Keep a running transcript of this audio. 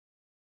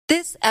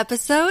This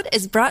episode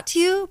is brought to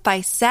you by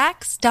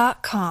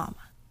Sax.com.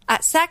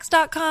 At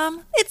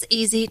Sax.com, it's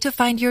easy to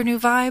find your new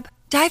vibe.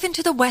 Dive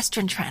into the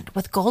Western trend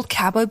with gold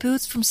cowboy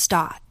boots from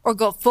Stott, or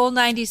go full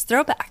 90s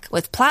throwback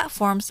with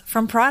platforms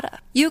from Prada.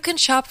 You can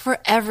shop for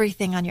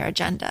everything on your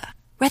agenda,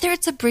 whether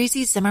it's a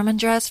breezy Zimmermann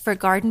dress for a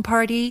garden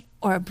party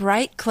or a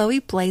bright Chloe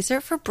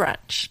blazer for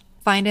brunch.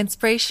 Find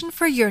inspiration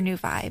for your new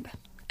vibe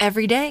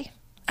every day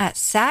at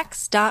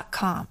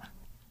Sax.com.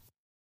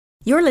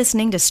 You're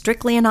listening to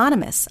Strictly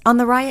Anonymous on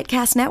the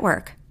Riotcast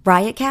Network,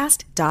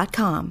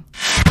 riotcast.com.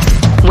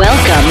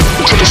 Welcome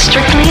to the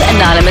Strictly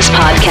Anonymous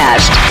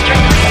podcast.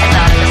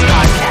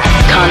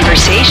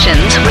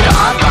 Conversations with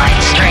online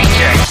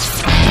strangers.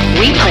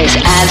 We place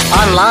ads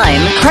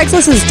online.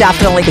 Craigslist is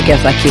definitely the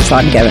gift that keeps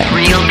on giving.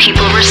 Real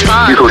people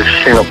respond. You go to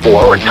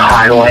Singapore or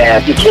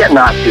Thailand, you can't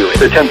not do it.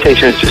 The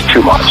temptation is just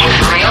too much.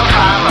 Real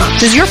problems.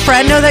 Does your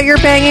friend know that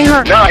you're banging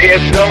her? No, he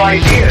has no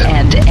idea.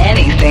 And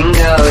anything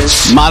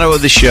goes. Motto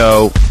of the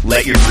show,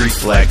 let your Greek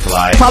flag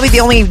fly. Probably the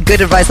only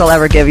good advice I'll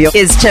ever give you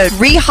is to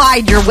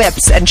re-hide your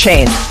whips and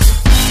chains.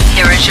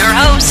 Here is your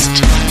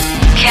host,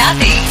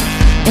 Kathy.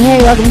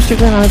 Hey, welcome to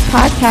Strictly Anonymous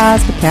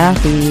Podcast with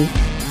Kathy.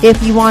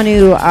 If you want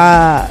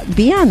to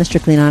be on the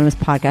Strictly Anonymous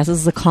Podcast, this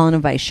is a call and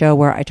invite show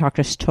where I talk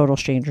to total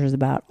strangers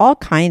about all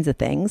kinds of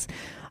things.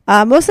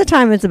 Most of the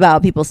time it's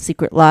about people's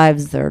secret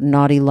lives, their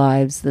naughty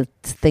lives, the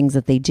things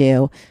that they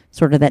do,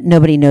 sort of that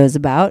nobody knows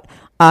about.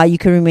 You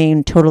can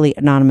remain totally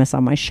anonymous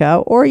on my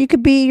show, or you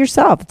could be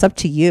yourself. It's up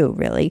to you,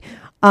 really.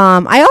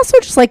 I also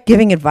just like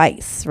giving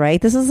advice,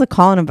 right? This is a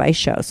call and advice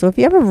show. So if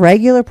you have a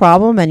regular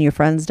problem and your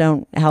friends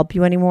don't help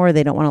you anymore,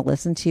 they don't want to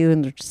listen to you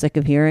and they're sick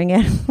of hearing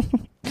it,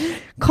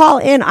 call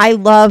in. I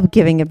love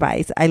giving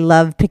advice. I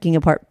love picking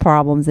apart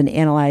problems and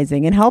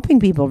analyzing and helping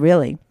people,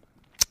 really.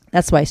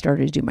 That's why I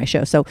started to do my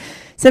show. So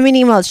send me an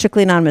email at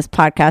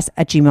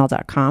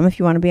strictlyanonymouspodcast@gmail.com if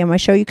you want to be on my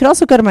show. You could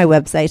also go to my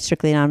website,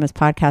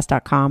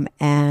 strictlyanonymouspodcast.com,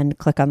 and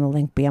click on the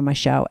link, be on my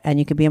show, and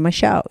you could be on my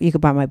show. You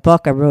could buy my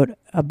book. I wrote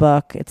a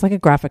book. It's like a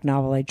graphic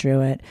novel. I drew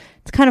it.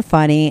 It's kind of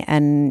funny,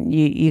 and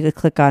you could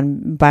click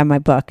on buy my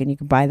book, and you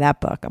can buy that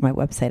book on my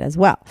website as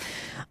well.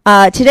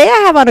 Today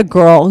I have on a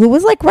girl who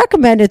was like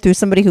recommended through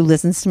somebody who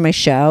listens to my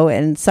show,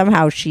 and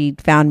somehow she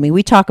found me.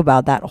 We talk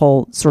about that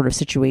whole sort of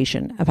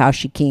situation of how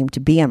she came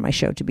to be on my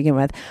show to begin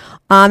with.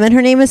 And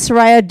her name is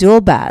Soraya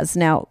Doolbaz.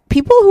 Now,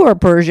 people who are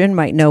Persian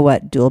might know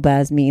what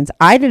Doolbaz means.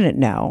 I didn't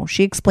know.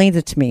 She explains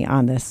it to me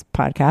on this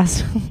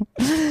podcast.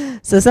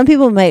 So some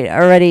people might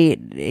already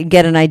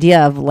get an idea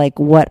of like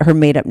what her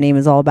made up name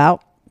is all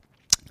about.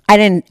 I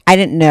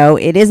didn't know.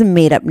 It is a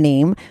made up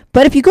name,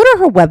 but if you go to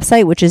her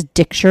website, which is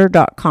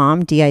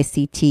dicture.com,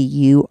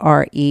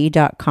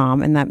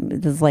 DICTURE.com, and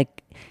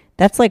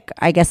that's like,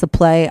 I guess, a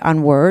play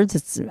on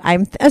words.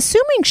 I'm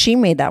assuming she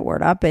made that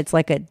word up. It's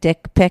like a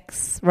dick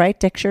pics, right?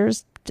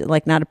 Dictures,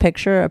 like not a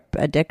picture,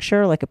 a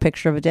dicture, like a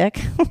picture of a dick.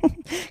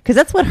 Because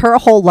that's what her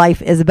whole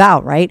life is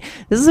about, right?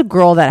 This is a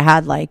girl that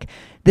had like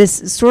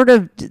this sort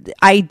of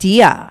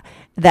idea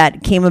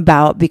that came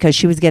about because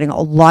she was getting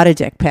a lot of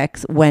dick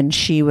pics when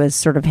she was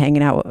sort of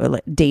hanging out,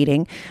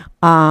 dating,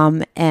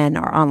 or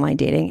online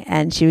dating.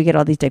 And she would get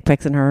all these dick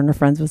pics, and her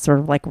friends would sort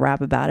of like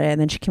rap about it. And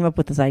then she came up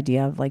with this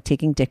idea of like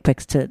taking dick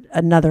pics to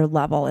another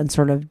level and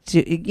sort of,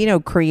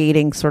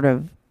 creating sort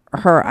of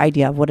her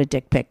idea of what a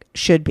dick pic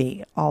should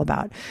be all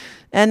about.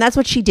 And that's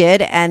what she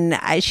did. And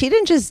she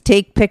didn't just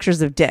take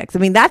pictures of dicks. I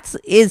mean,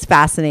 is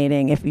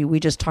fascinating. We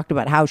just talked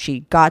about how she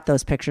got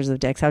those pictures of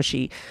dicks,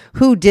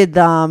 who did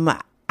them,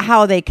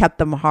 how they kept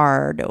them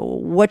hard,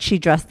 what she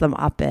dressed them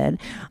up in.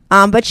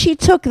 But she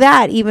took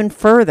that even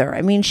further.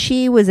 I mean,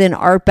 she was in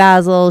Art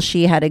Basel.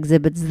 She had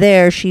exhibits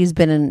there. She's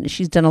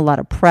done a lot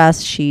of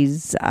press.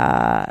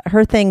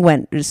 Her thing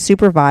went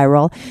super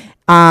viral.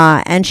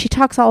 And she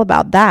talks all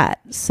about that.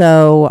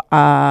 So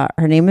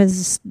her name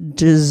is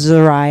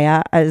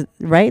Soraya,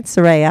 right?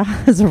 Soraya.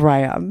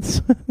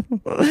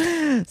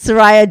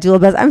 Soraya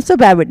Doolbaz. I'm so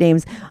bad with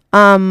names.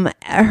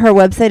 Her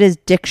website is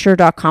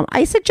dicture.com.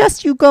 I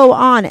suggest you go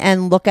on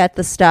and look at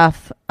the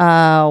stuff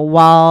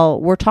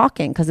while we're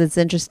talking, because it's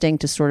interesting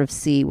to sort of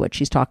see what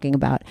she's talking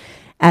about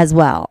as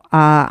well.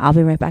 I'll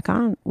be right back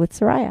on with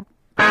Soraya.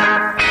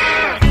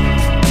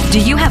 Do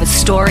you have a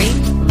story,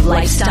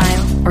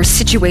 lifestyle, or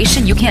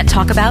situation you can't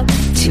talk about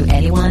to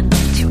anyone?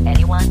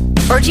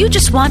 Or do you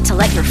just want to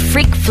let your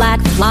freak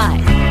flag fly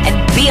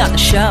and be on the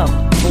show?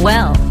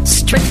 Well,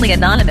 Strictly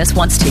Anonymous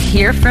wants to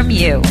hear from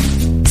you.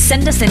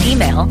 Send us an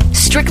email,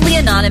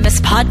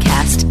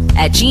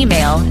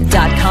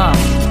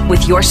 strictlyanonymouspodcast@gmail.com,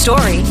 with your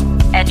story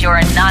and your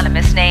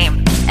anonymous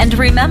name. And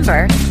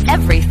remember,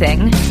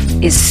 everything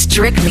is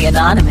strictly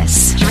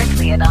anonymous.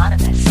 Strictly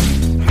anonymous.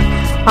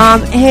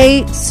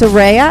 Hey,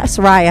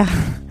 Soraya.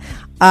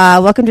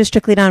 Welcome to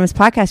Strictly Anonymous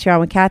Podcast. You're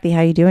on with Kathy. How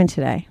are you doing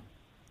today?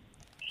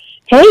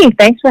 Hey,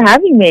 thanks for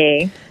having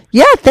me.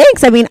 Yeah,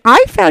 thanks. I mean,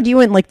 I found you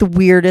in like the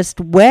weirdest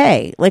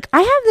way. Like,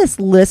 I have this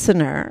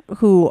listener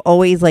who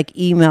always like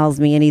emails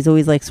me, and he's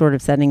always like sort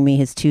of sending me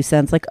his 2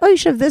 cents, like, oh, you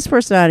should have this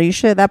person on, or you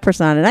should have that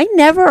person on. And I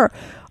never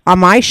on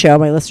my show,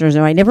 my listeners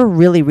know I never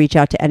really reach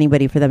out to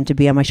anybody for them to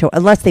be on my show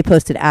unless they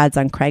posted ads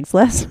on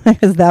Craigslist,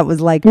 because that was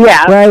like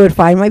where I would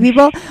find my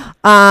people.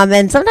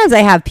 And sometimes I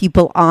have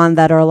people on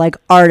that are like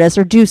artists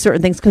or do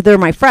certain things because they're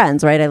my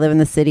friends, right? I live in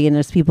the city and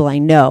there's people I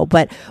know.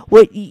 But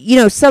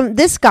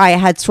this guy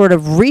had sort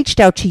of reached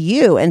out to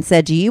you and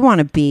said, do you want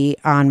to be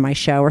on my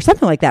show or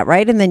something like that,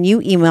 right? And then you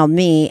emailed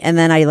me, and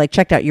then I like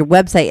checked out your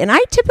website. And I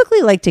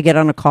typically like to get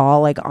on a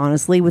call, like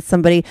honestly, with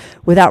somebody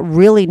without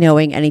really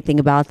knowing anything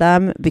about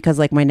them, because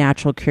like my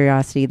natural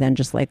curiosity then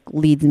just like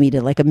leads me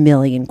to like a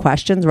million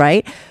questions,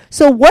 right?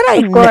 So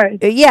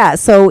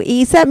so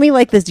he sent me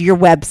like your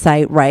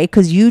website, right?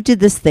 Because you did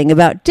this thing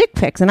about dick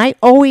pics, and I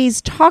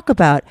always talk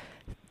about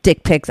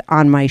dick pics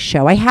on my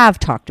show. I have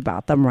talked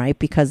about them, right?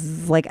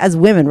 Because like as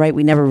women, right,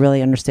 we never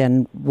really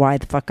understand why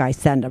the fuck I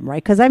send them,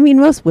 right? Because I mean,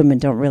 most women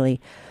don't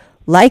really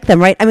like them,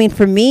 right? I mean,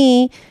 for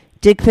me,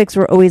 dick pics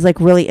were always like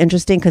really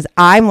interesting because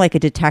I'm like a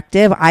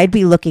detective. I'd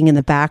be looking in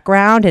the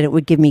background and it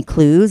would give me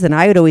clues, and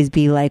I would always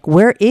be like,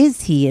 where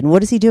is he and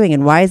what is he doing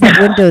and why is that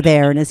window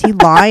there and is he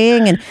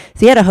lying and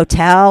is he at a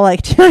hotel?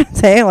 Like, do you know what I'm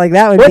saying? Like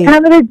that would what be...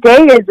 time of the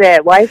day is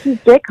it? Why is his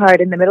dick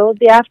hard in the middle of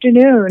the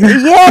afternoon?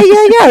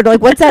 Yeah.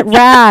 Like, what's that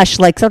rash?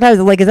 Like sometimes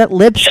like, is that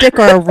lipstick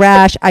or a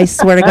rash? I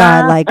swear to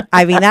God. Like,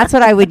 I mean, that's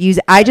what I would use.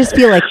 I just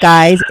feel like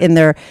guys in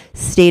their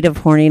state of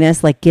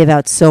horniness like give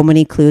out so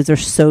many clues. They're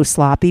so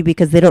sloppy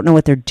because they don't know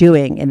what they're doing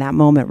in that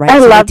moment, right? I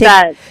love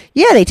that.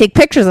 Yeah, they take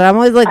pictures, and I'm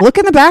always like, look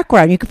in the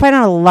background. You can find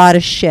out a lot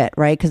of shit,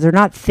 right? Because they're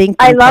not thinking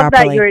I love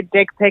properly. that you're a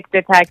dick pic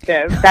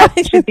detective.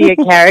 That should be a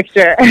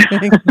character.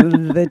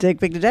 The dick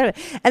pic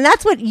detective. And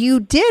that's what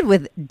you did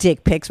with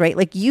dick pics, right?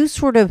 Like you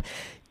sort of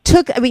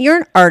took, I mean, you're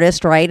an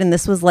artist, right? And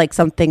this was like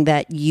something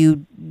that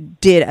you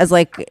did as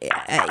like,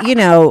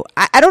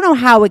 I don't know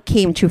how it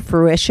came to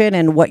fruition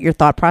and what your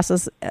thought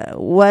process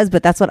was,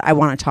 but that's what I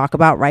want to talk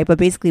about, right? But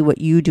basically what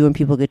you do, and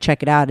people could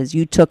check it out, is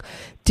you took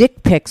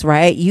dick pics,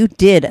 right? You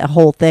did a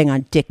whole thing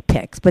on dick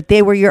pics, but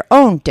they were your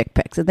own dick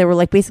pics. And they were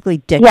like basically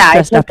dicks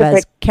dressed up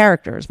as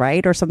characters,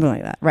 right? Or something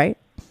like that, right?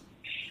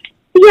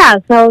 Yeah,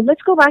 so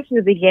let's go back to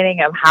the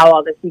beginning of how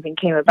all this even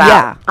came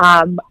about.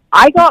 Yeah.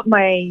 I got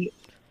my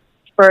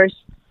first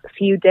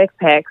few dick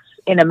pics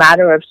in a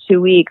matter of 2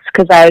 weeks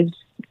because I was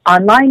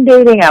online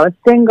dating, I was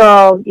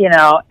single,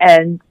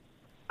 and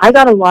I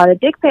got a lot of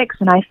dick pics,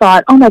 and I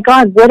thought, oh my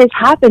God, what is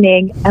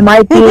happening? Am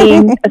I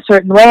being a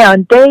certain way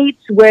on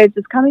dates? Where is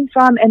this coming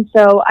from? And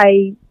so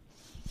I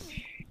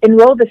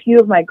enrolled a few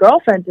of my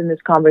girlfriends in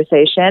this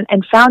conversation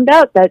and found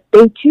out that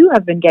they too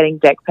have been getting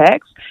dick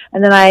pics.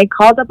 And then I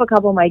called up a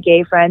couple of my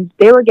gay friends.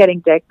 They were getting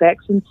dick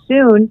pics, and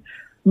soon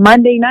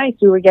Monday nights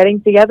we were getting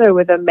together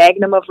with a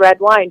magnum of red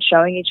wine,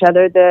 showing each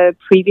other the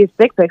previous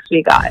dick pics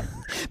we got.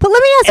 But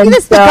let me ask you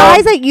this: the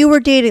guys that you were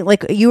dating,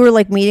 like you were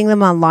like meeting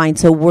them online,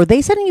 so were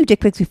they sending you dick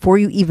pics before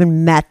you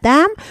even met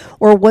them,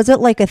 or was it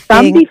like a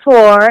thing? Some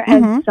before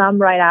and some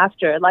right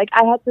after. Like,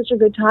 I had such a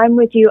good time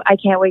with you, I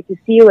can't wait to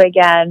see you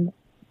again.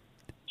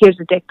 Here's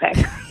a dick pic.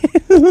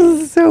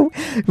 So,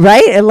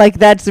 right? And like,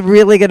 that's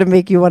really going to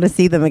make you want to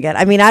see them again.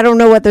 I mean, I don't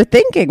know what they're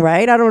thinking,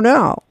 right? I don't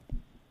know.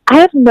 I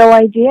have no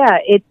idea.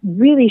 It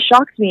really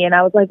shocked me. And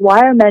I was like, why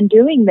are men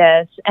doing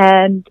this?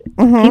 And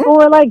people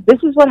were like,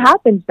 this is what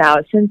happens now.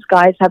 Since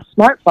guys have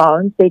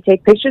smartphones, they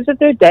take pictures of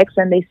their dicks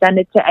and they send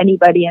it to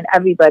anybody and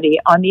everybody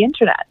on the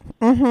internet.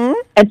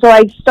 And so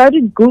I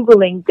started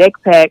Googling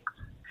dick pics,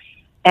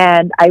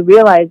 and I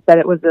realized that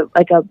it was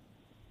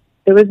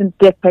there was a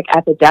dick pic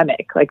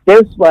epidemic. Like,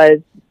 this was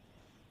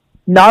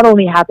not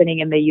only happening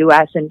in the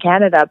U.S. and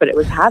Canada, but it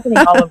was happening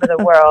all over the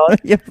world.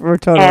 Yep, we're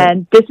totally.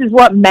 And this is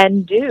what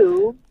men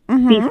do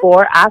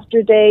before,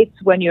 after dates,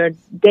 when you're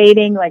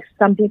dating. Like,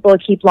 some people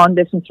keep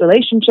long-distance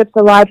relationships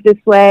alive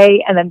this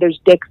way, and then there's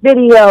dick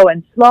video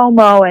and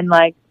slow-mo, and,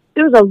 like,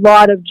 there was a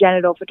lot of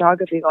genital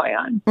photography going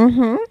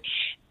on.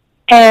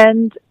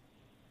 And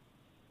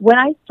when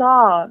I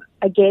saw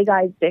a gay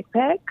guy's dick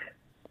pic,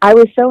 I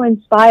was so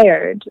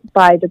inspired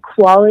by the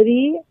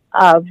quality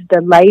of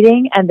the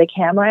lighting and the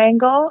camera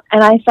angle.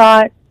 And I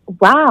thought,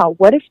 wow,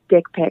 what if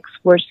dick pics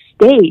were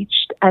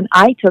staged and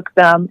I took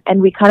them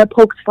and we kind of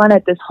poked fun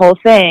at this whole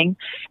thing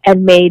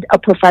and made a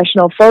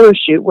professional photo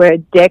shoot where a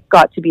dick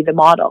got to be the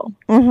model.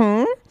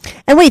 And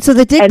wait, so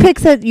the dick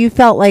pics that you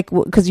felt like,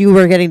 because you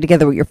were getting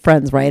together with your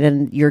friends, right?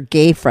 And your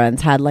gay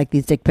friends had like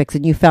these dick pics,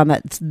 and you found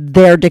that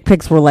their dick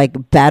pics were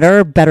like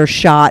better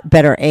shot,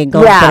 better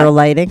angle, better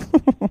lighting.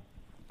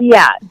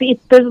 Yeah,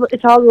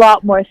 it's a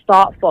lot more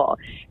thoughtful.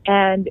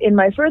 And in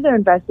my further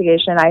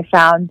investigation, I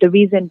found the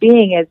reason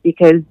being is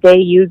because they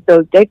use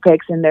those dick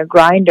pics in their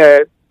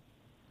Grindr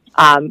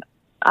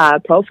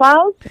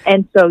profiles,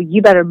 and so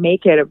you better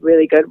make it a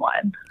really good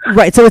one.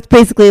 Right. So it's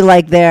basically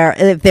like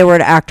if they were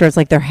an actor, it's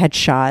like their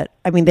headshot.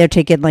 I mean, they're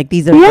taking like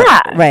these are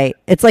right.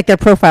 It's like their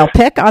profile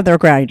pic on their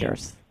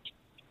Grindrs.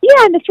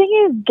 Yeah, and the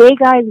thing is, gay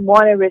guys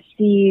want to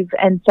receive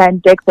and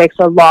send dick pics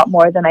a lot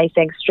more than I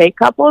think straight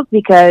couples,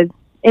 because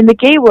in the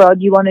gay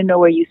world, you want to know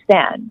where you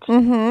stand.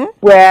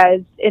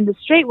 Whereas in the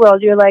straight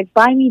world, you're like,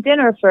 buy me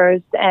dinner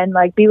first and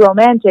like be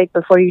romantic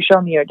before you show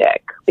me your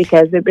dick,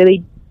 because it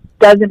really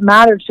doesn't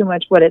matter too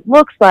much what it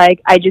looks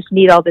like. I just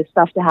need all this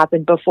stuff to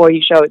happen before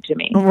you show it to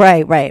me.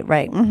 Right.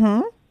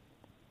 Mm-hmm.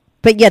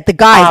 But yet the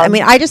guys, I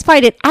mean, I just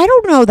find it, I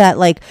don't know that,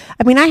 like,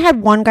 I mean, I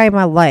had one guy in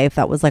my life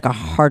that was like a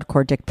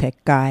hardcore dick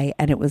pic guy,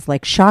 and it was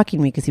like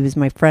shocking me because he was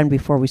my friend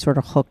before we sort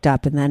of hooked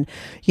up. And then,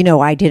 you know,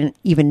 I didn't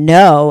even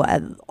know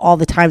all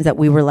the times that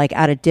we were like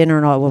at a dinner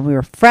and all when we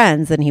were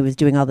friends, and he was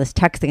doing all this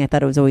texting. I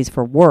thought it was always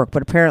for work,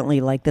 but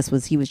apparently like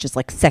he was just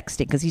like sexting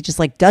because he just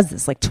like does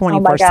this like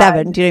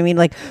 24/7. Do you know what I mean?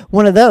 Like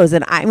one of those.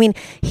 And I mean,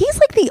 he's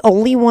like the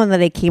only one that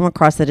I came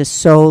across that is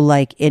so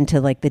like into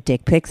like the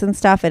dick pics and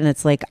stuff. And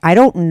it's like, I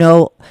don't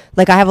know.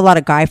 Like I have a lot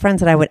of guy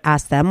friends and I would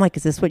ask them like,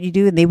 is this what you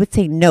do? And they would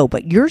say no,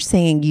 but you're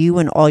saying you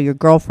and all your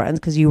girlfriends,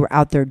 because you were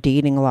out there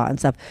dating a lot and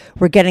stuff,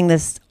 were getting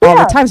this all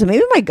the time. So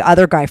maybe my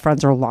other guy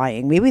friends are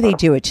lying. Maybe they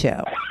do it too.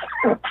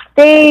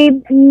 They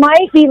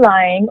might be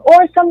lying,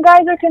 or some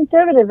guys are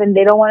conservative and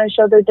they don't want to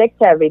show their dick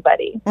to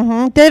everybody.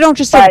 Mm-hmm. They don't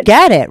just don't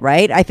get it,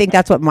 right? I think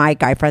that's what my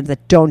guy friends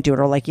that don't do it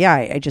are like, yeah,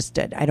 I just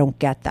did. I don't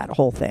get that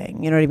whole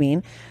thing. You know what I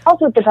mean?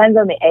 Also, it depends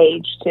on the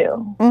age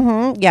too.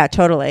 Mm-hmm. Yeah,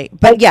 totally.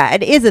 But like, yeah,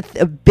 it is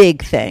a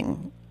big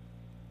thing.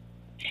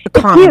 It's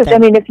huge. I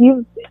mean, if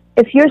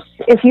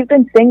you've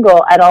been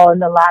single at all in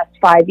the last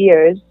 5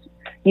 years,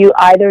 you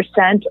either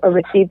sent or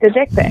received a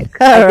dick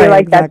pic. I feel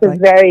like that's a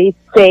very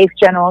safe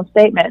general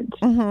statement.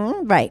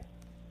 Mm-hmm. Right.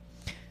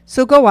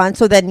 So go on.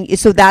 So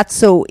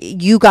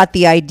you got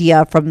the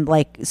idea from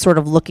like sort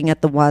of looking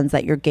at the ones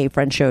that your gay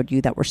friend showed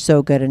you that were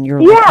so good, and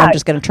you're like, I'm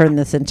just going to turn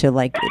this into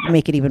like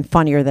make it even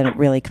funnier than it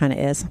really kind of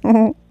is.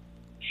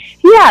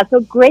 Yeah,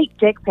 so great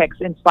dick pics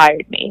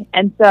inspired me.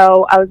 And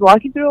so I was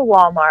walking through a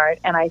Walmart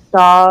and I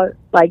saw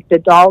like the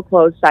doll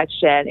clothes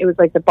section. It was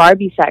like the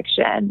Barbie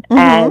section. Mm-hmm.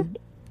 And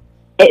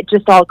it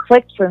just all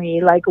clicked for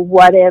me. Like,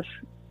 what if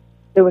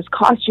there was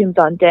costumes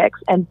on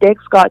dicks and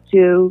dicks got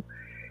to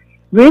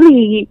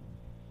really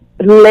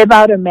live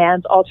out a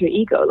man's alter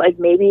ego? Like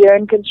maybe you're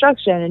in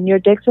construction and your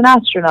dick's an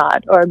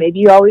astronaut, or maybe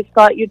you always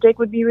thought your dick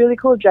would be really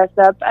cool dressed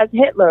up as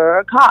Hitler or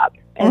a cop.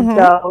 And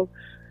so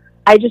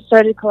I just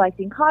started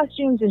collecting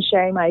costumes and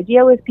sharing my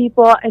idea with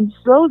people. And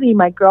slowly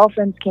my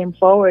girlfriends came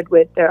forward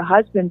with their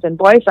husbands and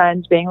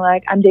boyfriends being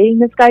like, I'm dating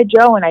this guy,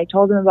 Joe, and I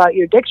told him about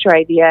your dicture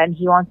idea and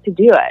he wants to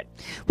do it.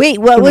 Wait,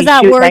 what was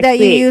that word that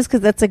you used?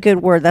 Because that's a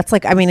good word. That's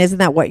like, I mean, isn't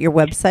that what your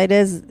website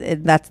is?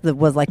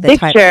 Was like the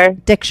Dicture.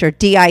 Dicture,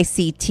 Dicture,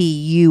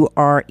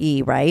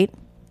 right?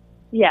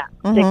 Yeah,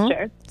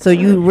 Dicture. So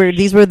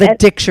these were the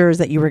dictures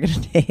that you were going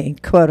to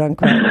take, quote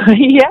unquote.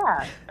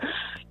 Yeah.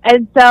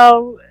 And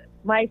so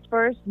my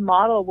first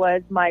model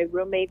was my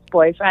roommate's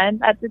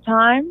boyfriend at the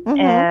time,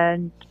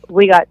 and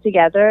we got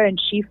together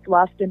and she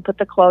fluffed and put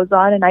the clothes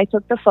on and I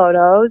took the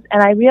photos,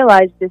 and I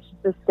realized this is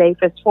the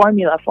safest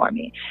formula for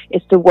me,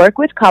 is to work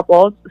with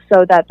couples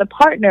so that the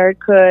partner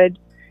could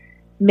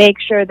make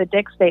sure the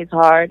dick stays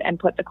hard and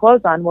put the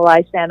clothes on while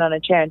I stand on a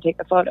chair and take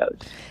the photos.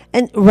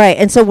 And right.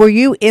 And so were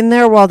you in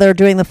there while they're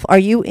doing are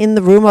you in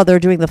the room while they're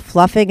doing the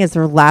fluffing? Is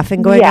there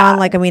laughing going on?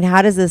 Like, I mean,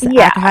 how does this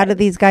how do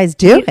these guys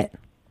do it?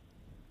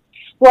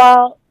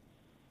 Well,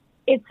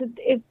 it's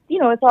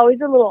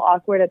always a little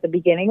awkward at the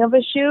beginning of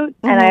a shoot,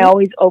 and I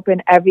always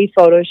open every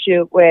photo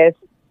shoot with,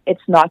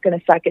 it's not going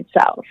to suck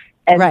itself.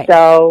 And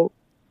so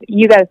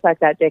you got to suck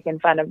that dick in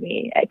front of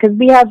me, because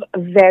we have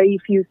very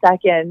few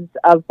seconds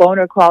of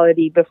boner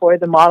quality before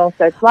the model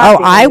starts laughing.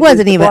 Oh, I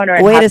wasn't even,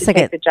 wait a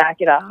second. Take the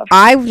jacket off.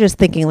 I was just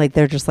thinking like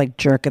they're just like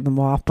jerking them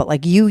off, but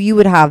like you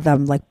would have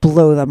them like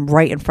blow them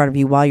right in front of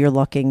you while you're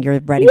looking, you're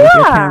ready with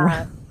your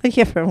camera.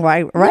 Yeah,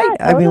 right. Yeah, totally.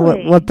 I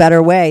mean, what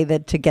better way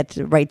than to get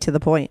right to the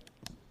point?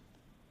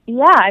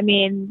 Yeah, I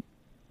mean,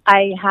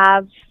 I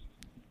have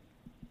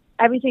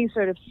everything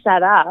sort of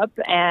set up,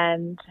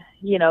 and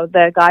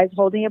the guy's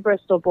holding a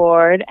Bristol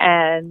board,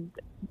 and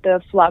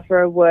the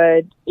fluffer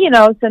would,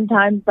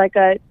 sometimes like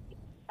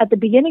at the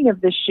beginning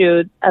of the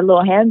shoot, a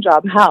little hand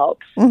job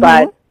helps,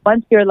 but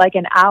once you're like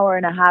an hour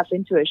and a half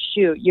into a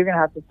shoot, you're gonna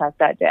have to suck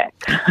that dick.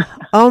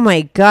 Oh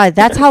my God,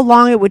 that's how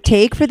long it would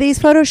take for these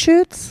photo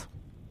shoots?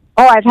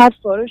 Oh, I've had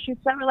photo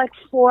shoots that were like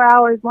 4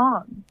 hours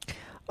long.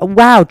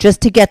 Wow,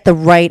 just to get the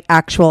right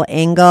actual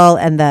angle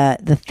and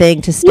the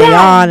thing to stay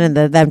on and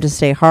them to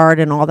stay hard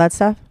and all that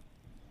stuff?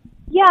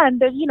 Yeah, and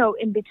there's,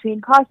 in between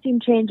costume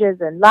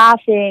changes and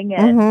laughing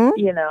and,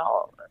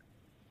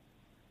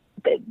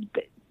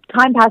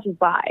 time passes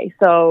by.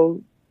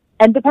 So,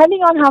 and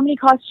depending on how many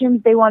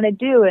costumes they want to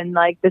do and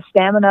like the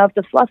stamina of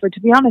the fluffer, to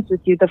be honest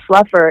with you, the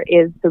fluffer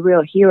is the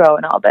real hero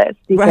in all this,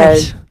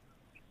 because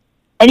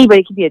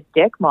anybody can be a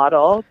dick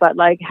model, but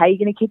like, how are you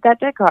going to keep that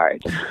dick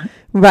hard?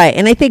 Right.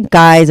 And I think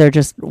guys are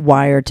just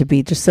wired to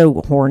be just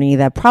so horny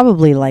that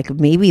probably like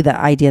maybe the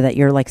idea that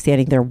you're like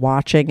standing there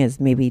watching is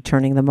maybe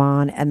turning them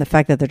on. And the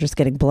fact that they're just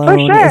getting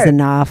blown is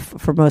enough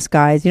for most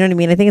guys. You know what I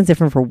mean? I think it's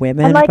different for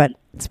women, but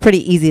it's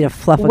pretty easy to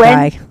fluff a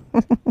guy.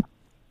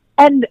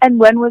 And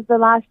when was the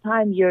last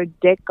time your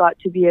dick got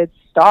to be a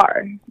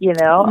star?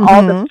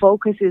 All the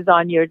focus is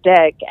on your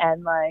dick,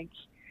 and like,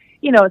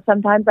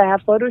 sometimes I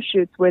have photo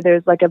shoots where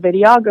there's like a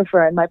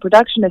videographer and my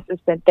production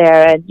assistant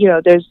there, and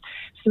there's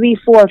 3,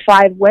 4,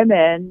 5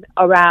 women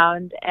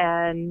around,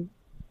 and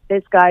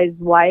this guy's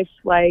wife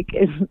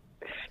is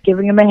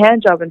giving him a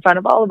hand job in front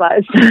of all of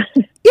us.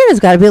 Yeah, there's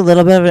got to be a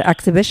little bit of an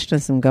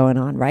exhibitionism going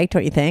on, right?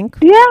 Don't you think?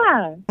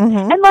 Yeah.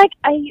 And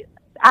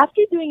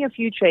after doing a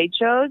few trade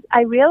shows,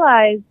 I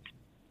realized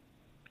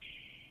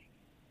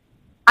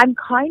I'm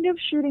kind of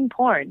shooting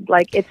porn.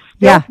 It's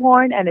still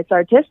porn and it's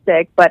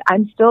artistic, but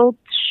I'm still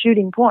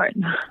shooting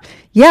porn.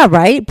 Yeah,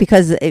 right?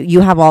 Because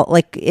you have all,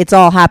 it's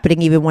all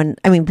happening even when,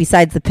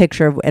 besides the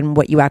picture and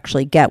what you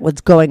actually get,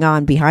 what's going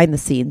on behind the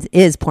scenes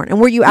is porn. And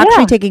were you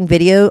actually taking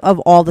video of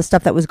all the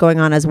stuff that was going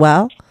on as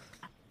well?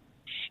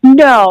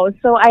 No.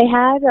 So I've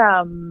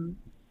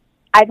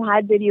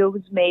had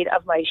videos made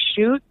of my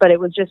shoot, but it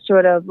was just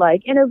sort of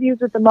interviews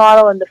with the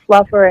model and the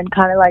fluffer and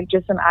kind of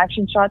just some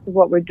action shots of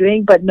what we're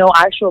doing, but no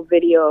actual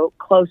video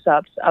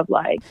close-ups of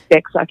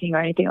dick sucking or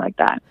anything like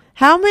that.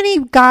 How many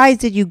guys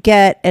did you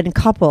get and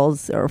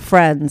couples or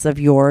friends of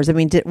yours?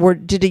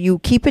 Did you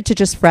keep it to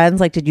just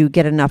friends? Did you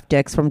get enough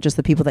dicks from just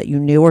the people that you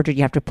knew, or did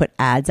you have to put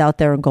ads out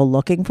there and go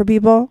looking for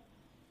people?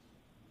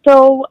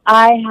 So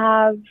I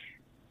have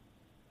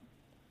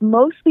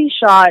mostly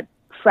shot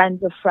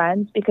friends of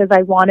friends because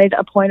I wanted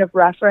a point of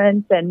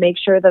reference and make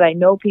sure that I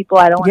know people.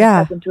 I don't want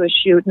to step into a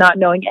shoot not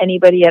knowing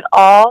anybody at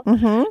all.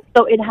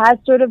 So it has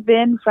sort of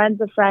been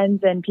friends of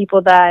friends and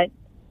people that,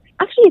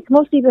 actually it's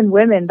mostly been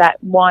women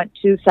that want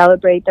to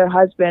celebrate their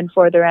husband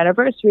for their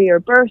anniversary or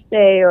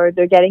birthday, or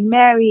they're getting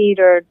married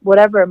or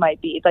whatever it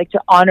might be,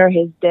 to honor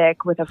his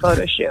dick with a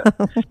photo shoot.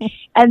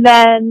 And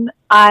then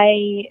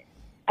I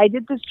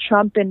did this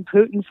Trump and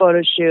Putin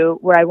photo shoot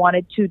where I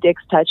wanted 2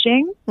 dicks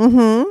touching.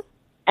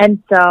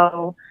 And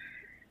so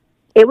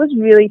it was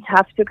really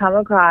tough to come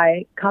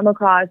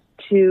across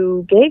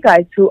 2 gay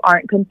guys who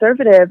aren't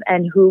conservative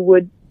and who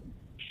would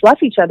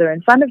fluff each other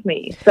in front of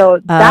me. So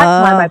that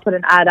time I put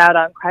an ad out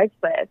on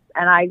Craigslist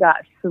and I got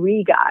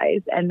 3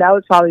 guys. And that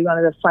was probably one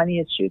of the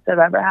funniest shoots I've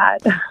ever had.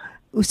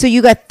 So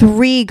you got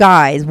 3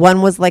 guys.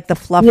 One was the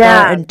fluffer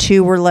and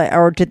 2 were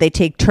or did they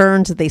take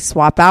turns? Did they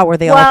swap out? Were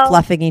they all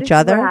fluffing each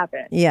other? What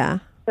happened. Yeah.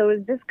 So it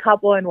was this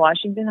couple in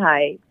Washington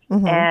Heights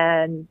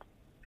and...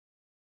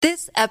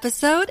 This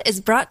episode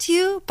is brought to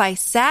you by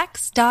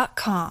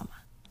Sax.com.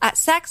 At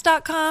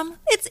Sax.com,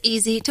 it's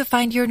easy to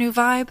find your new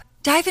vibe.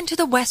 Dive into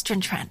the Western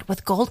trend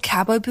with gold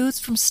cowboy boots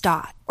from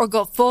Stott, or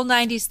go full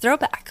 90s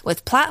throwback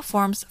with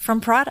platforms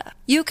from Prada.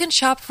 You can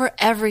shop for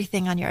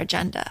everything on your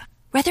agenda,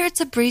 whether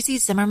it's a breezy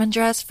Zimmermann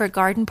dress for a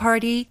garden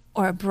party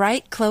or a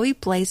bright Chloe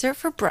blazer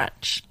for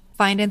brunch.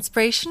 Find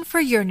inspiration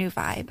for your new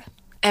vibe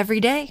every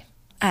day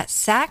at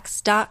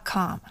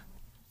Sax.com.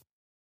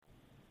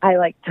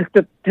 I took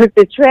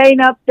the train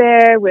up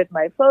there with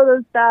my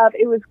photo stuff.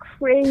 It was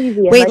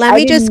crazy. Wait, let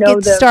me just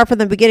start from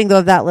the beginning though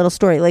of that little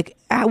story.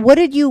 What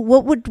did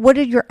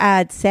your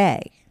ad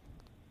say?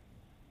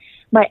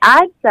 My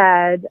ad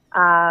said,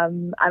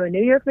 I'm a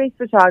New York-based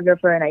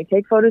photographer and I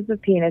take photos of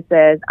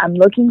penises. I'm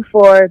looking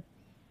for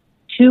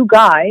 2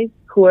 guys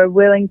who are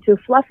willing to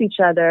fluff each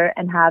other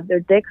and have their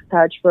dicks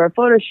touched for a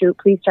photo shoot.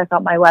 Please check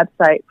out my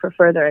website for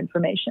further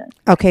information.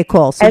 Okay,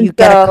 cool. So you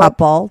get a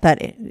couple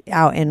that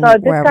out in wherever.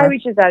 So this guy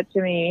reaches out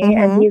to me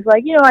and he's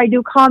like, I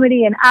do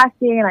comedy and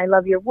acting and I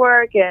love your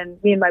work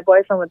and me and my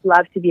boyfriend would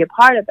love to be a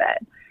part of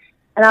it.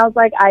 And I was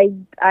like,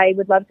 I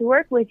would love to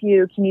work with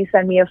you. Can you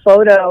send me a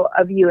photo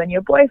of you and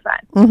your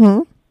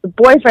boyfriend? The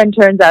boyfriend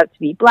turns out to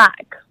be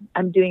black.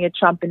 I'm doing a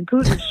Trump and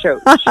Putin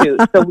shoot.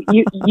 So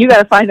you got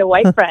to find a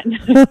white friend.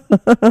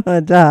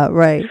 Duh,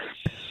 right.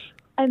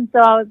 And so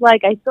I was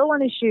like, I still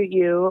want to shoot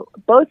you,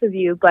 both of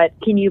you, but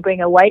can you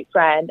bring a white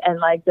friend? And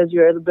does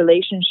your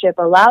relationship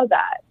allow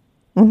that?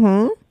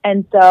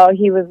 And so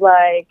he was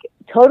like,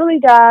 totally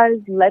does.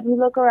 Let me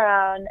look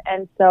around.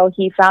 And so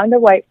he found a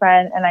white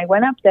friend and I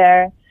went up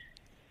there.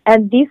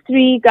 And these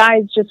 3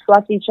 guys just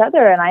fluffed each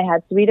other. And I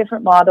had 3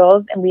 different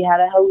models and we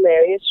had a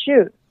hilarious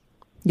shoot.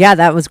 Yeah,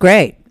 that was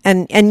great.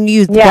 And you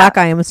used the black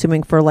guy, I'm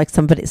assuming, for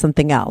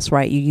something else,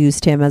 right? You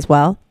used him as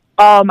well?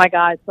 Oh, my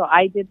God. So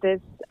I did this.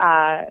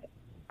 I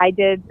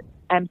did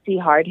MC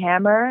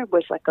Hardhammer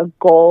with a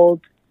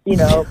gold,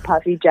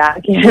 puffy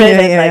jacket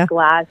and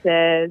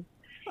glasses.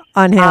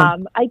 On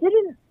him. I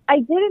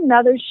did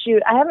another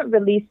shoot. I haven't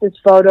released this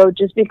photo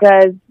just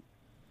because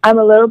I'm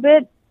a little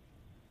bit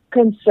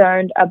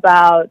concerned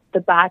about the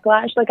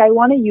backlash. I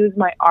want to use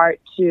my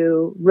art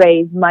to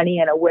raise money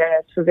and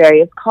awareness for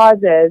various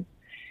causes.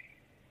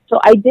 So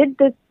I did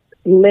this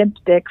limp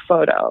dick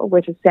photo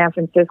with a San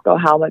Francisco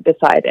helmet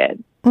beside it.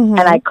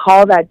 And I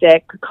call that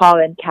dick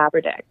Colin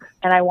Kaepernick.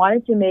 And I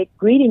wanted to make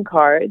greeting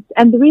cards.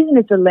 And the reason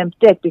it's a limp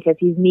dick because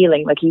he's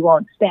kneeling, he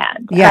won't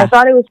stand. Yeah. And I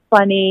thought it was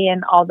funny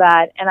and all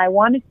that. And I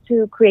wanted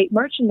to create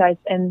merchandise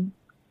and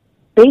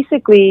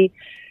basically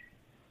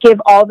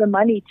give all the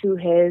money to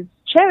his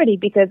charity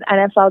because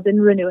NFL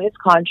didn't renew his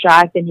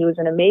contract and he was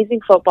an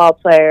amazing football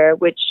player,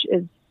 which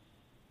is,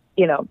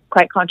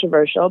 quite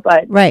controversial,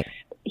 but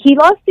he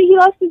lost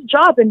his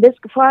job and this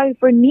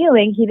for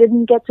kneeling, he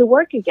didn't get to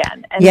work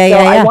again. And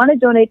I want to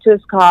donate to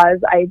his cause.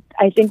 I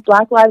think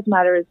Black Lives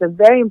Matter is a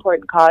very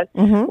important cause.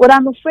 What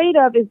I'm afraid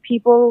of is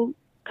people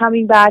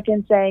coming back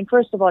and saying,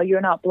 first of all,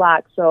 you're not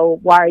black, so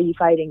why are you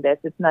fighting this?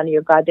 It's none of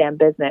your goddamn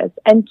business.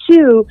 And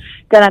two,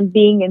 that I'm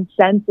being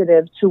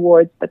insensitive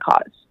towards the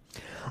cause.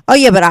 Oh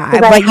yeah,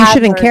 but you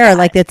shouldn't care. That.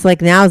 Like it's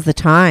like now's the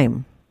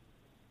time.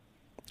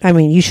 I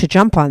mean, you should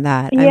jump on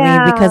that. Yeah,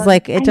 I mean, because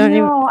like it don't.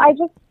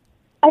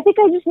 I think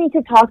I just need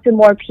to talk to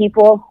more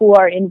people who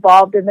are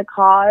involved in the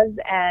cause.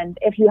 And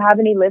if you have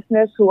any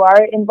listeners who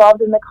are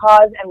involved in the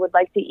cause and would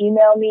like to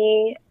email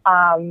me,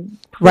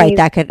 right,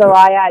 that could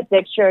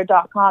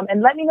Soraya@dickshirt.com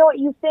and let me know what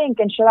you think.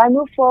 And should I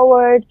move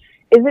forward?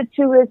 Is it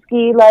too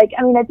risky? Like,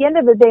 I mean, at the end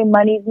of the day,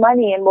 money's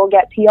money, and we'll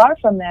get PR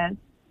from this.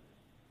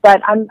 But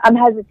I'm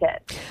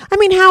hesitant. I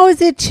mean, how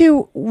is it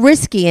too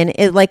risky? And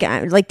it, like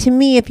to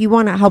me, if you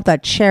want to help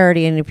that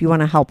charity and if you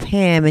want to help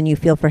him and you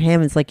feel for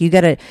him, it's like you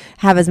got to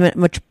have as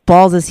much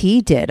balls as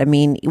he did. I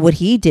mean, what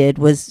he did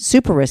was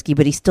super risky,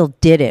 but he still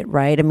did it,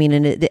 right? I mean,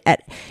 and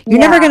you're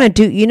never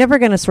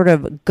going to sort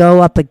of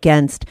go up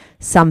against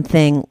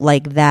something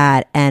like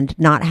that and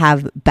not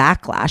have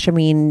backlash. I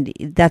mean,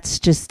 that's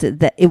just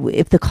that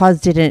if the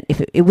cause didn't,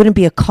 if it wouldn't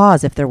be a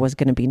cause if there was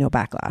going to be no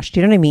backlash. Do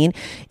you know what I mean?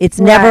 It's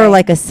never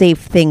like a safe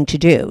thing to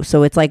do.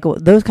 So it's like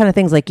those kind of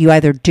things, like you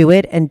either do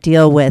it and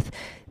deal with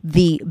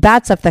the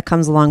bad stuff that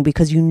comes along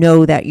because you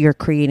know that you're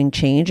creating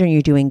change and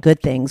you're doing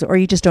good things, or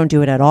you just don't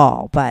do it at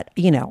all. But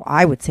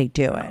I would say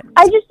do it.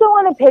 I just don't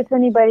want to piss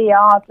anybody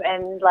off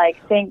and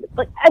think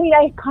I mean,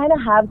 I kind of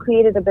have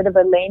created a bit of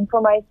a lane for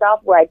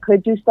myself where I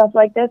could do stuff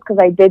like this because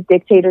I did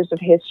Dictators of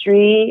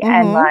History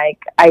and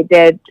I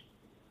did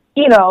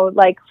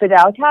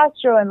Fidel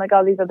Castro and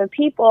all these other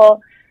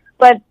people.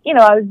 But,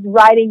 I was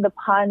riding the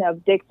pun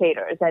of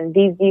dictators, and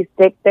these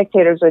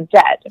dictators are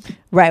dead.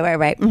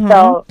 Right. Mm-hmm.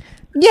 So,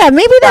 yeah,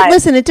 maybe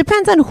listen, it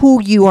depends on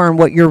who you are and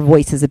what your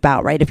voice is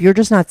about, right? If you're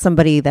just not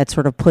somebody that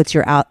sort of puts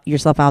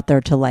yourself out there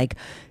to,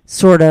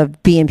 sort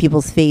of be in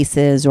people's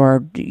faces or,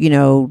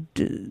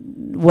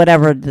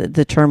 whatever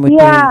the term would be.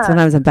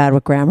 Sometimes I'm bad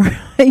with grammar.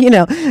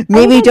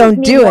 Maybe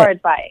don't do it.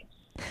 Advice.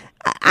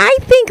 I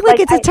think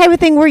it's a type of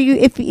thing where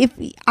if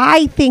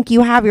I think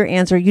you have your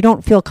answer, you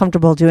don't feel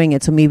comfortable doing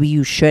it, so maybe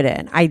you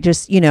shouldn't. I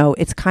just,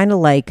 it's kind of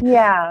like,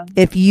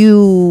 if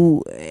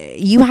you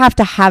have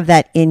to have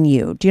that in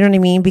you. Do you know what I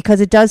mean? Because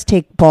it does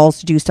take balls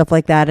to do stuff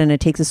like that, and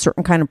it takes a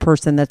certain kind of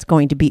person that's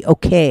going to be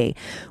okay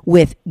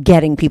with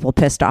getting people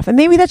pissed off. And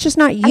maybe that's just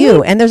not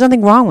you, and there's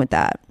nothing wrong with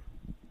that.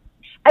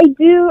 I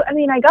do. I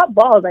mean, I got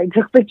balls. I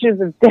took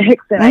pictures of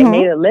dicks and I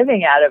made a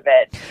living out of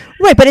it.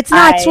 Right. But it's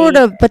not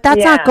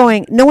that's not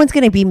going, no one's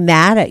going to be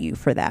mad at you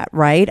for that.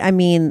 Right. I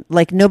mean,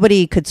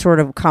 nobody could sort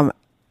of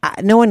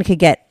no one could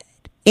get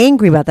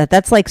angry about that.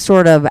 That's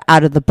sort of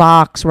out of the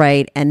box.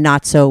 Right. And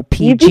not so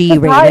PG You'd be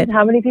surprised rated.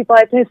 How many people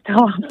I pissed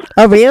off.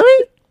 Oh,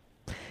 really?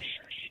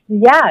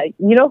 Yeah.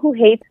 You know who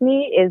hates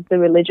me is the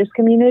religious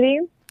community.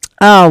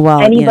 Oh, well.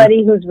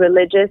 Anybody who's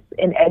religious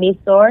in any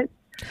sort.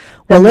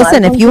 Well,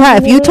 listen, if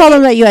you told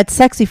them that you had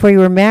sex before you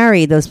were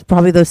married, those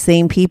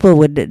same people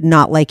would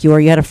not like you, or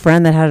you had a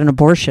friend that had an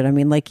abortion. I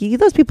mean,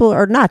 those people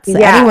are nuts.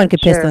 Yeah, anyone could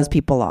piss those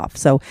people off.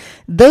 So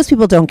those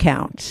people don't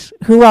count.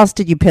 Who else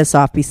did you piss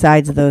off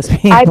besides those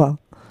people?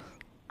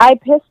 I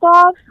pissed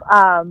off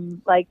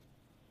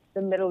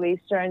the Middle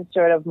Eastern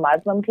sort of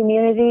Muslim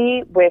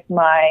community with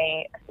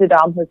my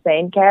Saddam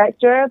Hussein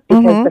character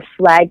because the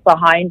flag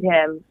behind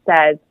him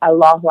says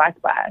Allahu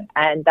Akbar,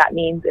 and that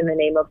means in the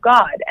name of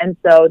God. And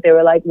so they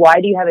were like, why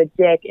do you have a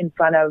dick in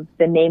front of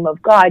the name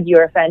of God?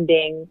 You're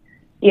offending,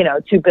 2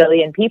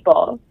 billion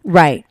people.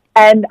 Right.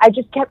 And I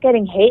just kept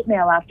getting hate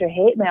mail after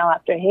hate mail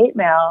after hate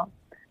mail.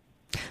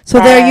 So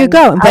there you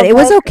go. But it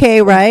was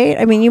okay, right?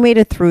 I mean, you made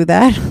it through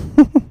that.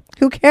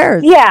 Who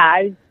cares?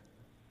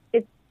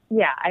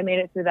 Yeah, I made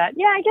it through that.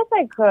 Yeah, I guess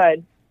I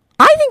could.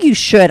 I think you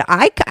should.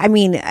 I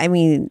mean,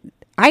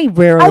 I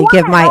rarely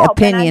give my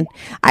opinion.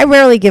 I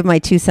rarely give my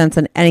 2 cents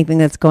on anything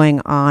that's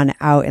going on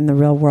out in the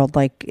real world.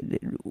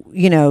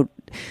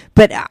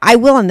 But I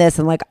will on this,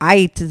 and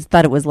I just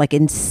thought it was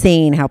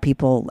insane how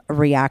people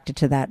reacted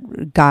to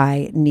that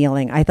guy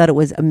kneeling. I thought it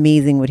was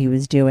amazing what he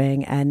was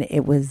doing, and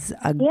it was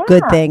a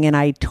good thing. And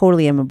I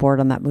totally am aboard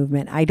on that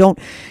movement. I don't,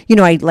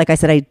 like I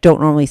said, I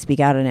don't normally speak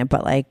out on it,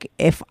 but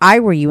if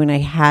I were you and I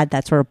had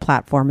that sort of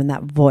platform and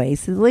that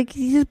voice,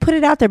 you just put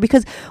it out there,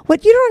 because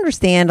what you don't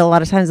understand a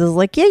lot of times is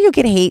you'll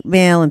get hate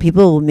mail and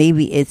people will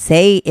maybe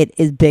say it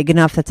is big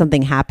enough that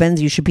something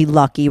happens. You should be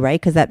lucky, right?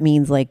 Because that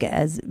means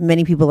as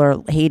many people are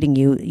hating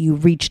you, you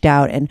reached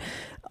out and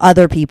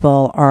other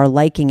people are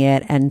liking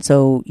it, and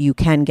so you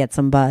can get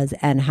some buzz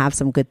and have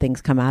some good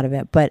things come out of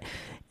it.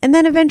 And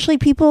then eventually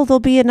there'll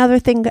be another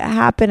thing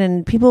happen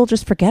and people will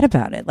just forget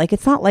about it.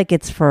 It's not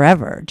it's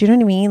forever. Do you know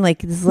what I mean?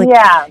 This is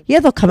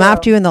they'll come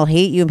after you and they'll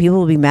hate you and people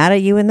will be mad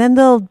at you, and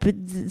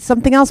then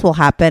something else will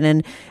happen.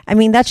 And I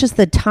mean, that's just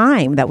the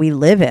time that we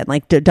live in.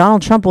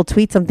 Donald Trump will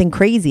tweet something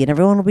crazy and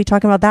everyone will be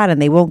talking about that,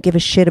 and they won't give a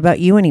shit about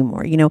you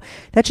anymore.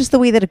 That's just the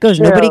way that it goes.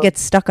 True. Nobody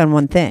gets stuck on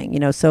one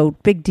thing, so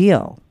big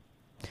deal.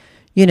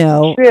 True.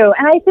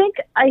 And I think,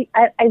 I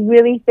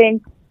really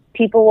think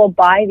people will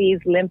buy these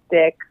limp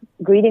dick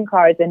greeting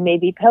cards and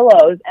maybe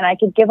pillows, and I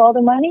could give all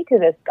the money to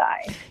this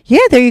guy. Yeah,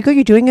 there you go.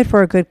 You're doing it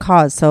for a good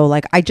cause. So,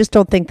 like, I just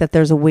don't think that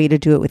there's a way to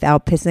do it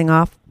without pissing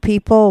off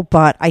people,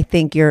 but I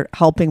think you're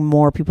helping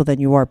more people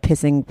than you are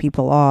pissing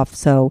people off.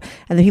 So,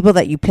 and the people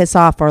that you piss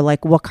off are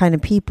like, what kind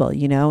of people,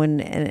 you know?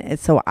 And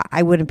so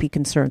I wouldn't be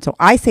concerned. So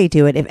I say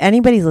do it. If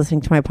anybody's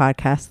listening to my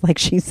podcast, like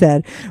she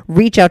said,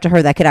 reach out to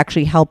her. That could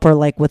actually help her,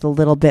 like, with a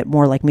little bit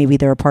more, like maybe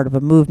they're a part of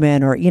a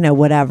movement or, you know,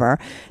 whatever,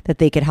 that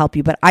they could help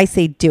you. But I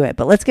say do it.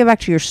 But let's get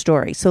back to your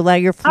story. So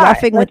like you're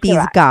fluffing with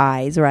these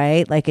guys,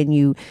 right? Like, and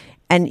you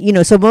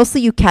know, so mostly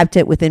you kept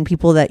it within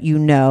people that you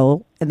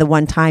know. And the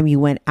one time you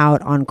went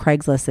out on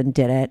Craigslist and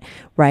did it,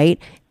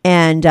 right?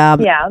 And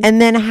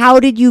and then how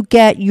did you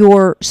get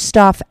your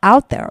stuff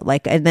out there?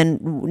 Like, and then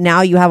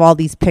now you have all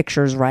these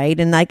pictures, right?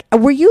 And like,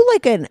 were you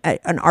like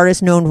an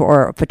artist known for,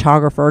 or a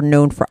photographer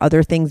known for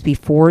other things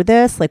before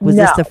this? Like, was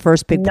this the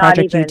first big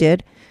project you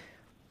did?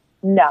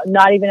 No,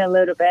 not even a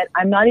little bit.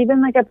 I'm not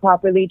even like a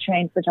properly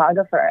trained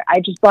photographer. I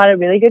just bought a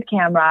really good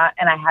camera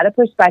and I had a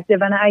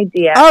perspective and an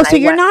idea. Oh, so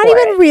you're not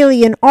even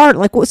really in art.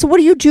 Like, so what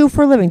do you do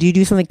for a living? Do you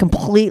do something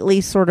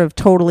completely sort of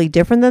totally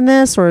different than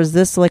this? Or is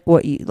this like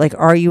what you, like,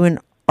 are you an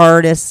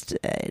artist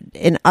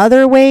in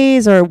other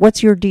ways, or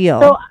what's your deal?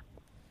 So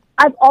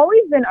I've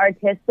always been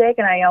artistic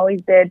and I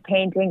always did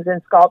paintings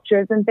and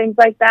sculptures and things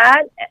like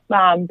that.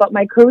 But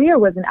my career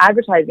was in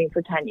advertising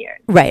for 10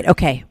 years. Right.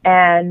 Okay.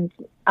 And,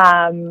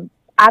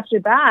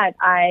 after that,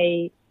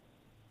 I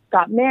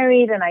got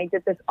married and I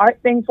did this art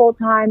thing full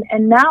time.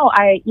 And now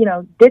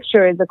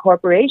Ditcher is a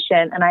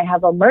corporation and I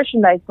have a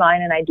merchandise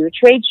line and I do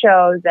trade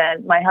shows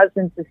and my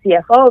husband's the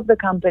CFO of the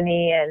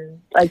company.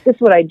 And like, this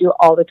is what I do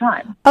all the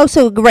time. Oh,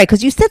 so right.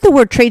 Cause you said the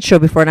word trade show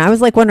before and I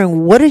was like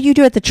wondering, what did you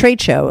do at the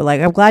trade show?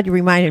 Like, I'm glad you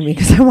reminded me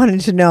because I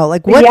wanted to know,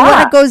 like,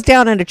 what goes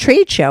down at a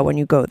trade show when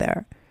you go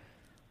there?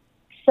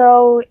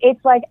 So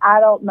it's like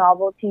adult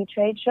novelty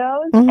trade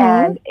shows,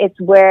 and it's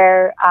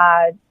where,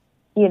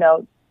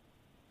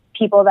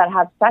 people that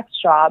have sex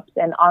shops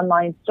and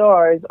online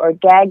stores or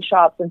gag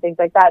shops and things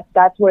like that,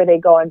 that's where they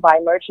go and buy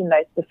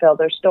merchandise to fill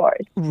their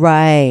stores.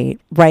 Right.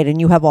 And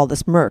you have all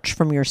this merch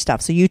from your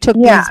stuff. So you took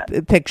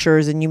these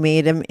pictures and you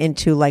made them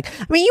into like,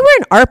 I mean, you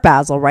were in Art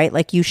Basel, right?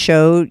 Like you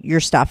showed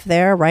your stuff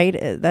there, right?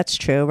 That's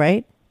true,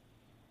 right?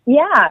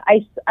 Yeah.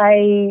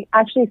 I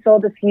actually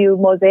sold a few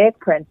mosaic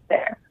prints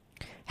there.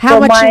 How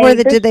much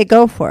did they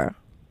go for?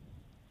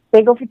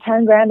 They go for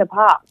 $10,000 a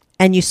pop.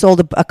 And you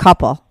sold a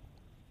couple?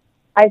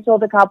 I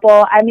sold a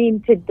couple. I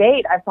mean, to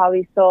date, I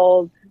probably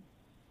sold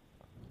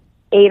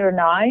 8 or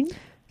 9.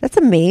 That's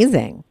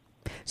amazing.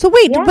 So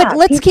wait, but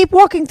let's keep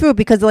walking through it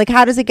because, like,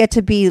 how does it get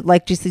to be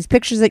like just these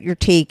pictures that you're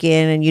taking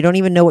and you don't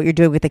even know what you're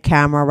doing with the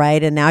camera,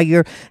 right? And now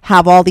you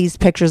have all these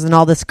pictures and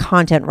all this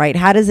content, right?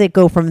 How does it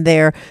go from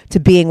there to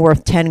being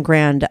worth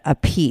 $10,000 a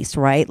piece,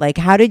 right? Like,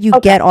 how did you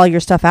get all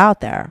your stuff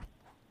out there?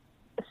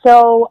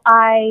 So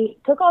I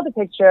took all the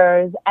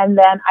pictures and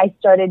then I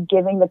started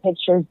giving the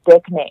pictures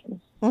dick names.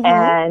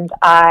 And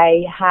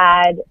I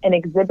had an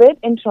exhibit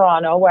in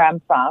Toronto where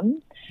I'm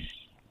from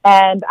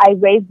and I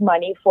raised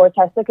money for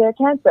testicular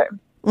cancer.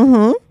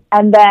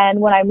 And then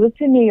when I moved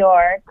to New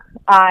York,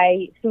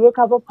 I threw a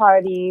couple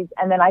parties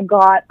and then I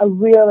got a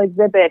real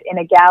exhibit in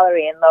a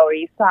gallery in Lower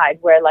East Side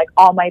where like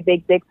all my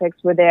big dick pics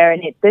were there.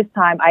 And this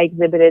time I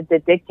exhibited the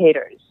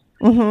dictators.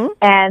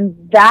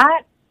 And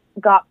that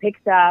got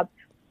picked up.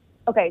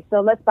 Okay,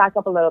 so let's back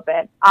up a little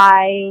bit.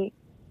 I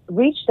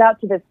reached out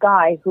to this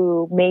guy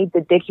who made the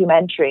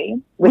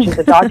Dickumentary, which is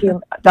a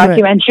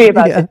documentary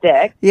about the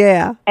dick.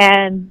 Yeah.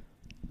 And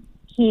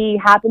he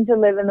happened to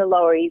live in the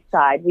Lower East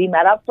Side. We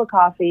met up for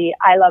coffee.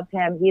 I loved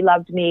him. He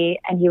loved me.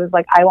 And he was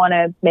like, I want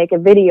to make a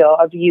video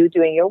of you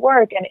doing your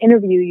work and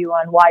interview you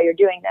on why you're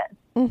doing this.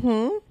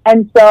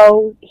 And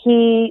so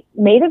he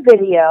made a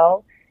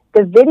video.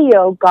 The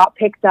video got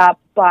picked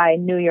up by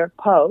New York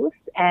Post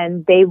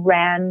and they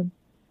ran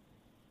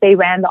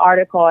the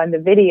article and the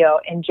video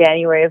in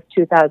January of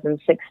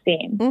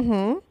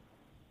 2016,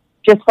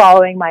 just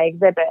following my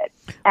exhibit.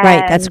 And,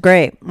 right, that's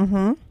great.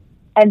 And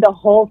the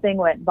whole thing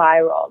went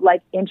viral,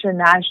 like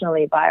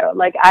internationally viral.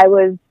 Like I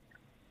was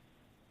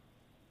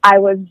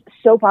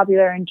so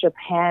popular in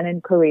Japan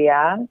and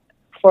Korea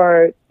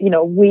for,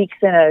 weeks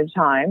at a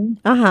time.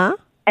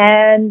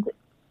 And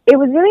it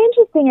was really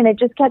interesting and it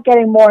just kept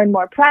getting more and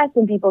more press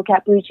and people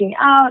kept reaching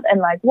out and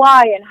like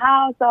why and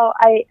how. So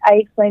I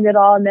explained it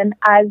all. And then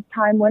as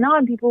time went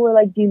on, people were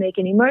like, do you make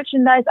any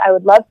merchandise? I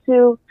would love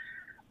to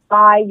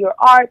buy your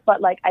art,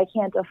 but like I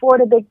can't afford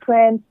a big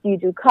print. Do you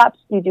do cups?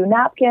 Do you do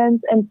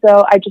napkins? And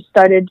so I just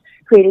started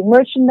creating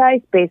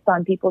merchandise based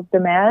on people's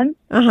demands.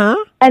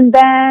 And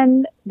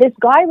then this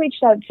guy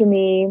reached out to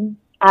me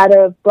out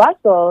of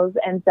Brussels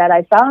and said,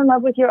 I fell in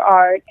love with your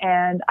art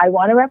and I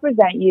want to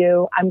represent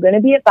you. I'm going to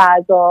be at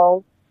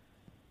Basel.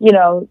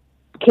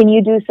 Can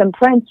you do some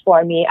prints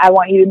for me? I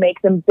want you to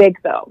make them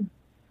big though.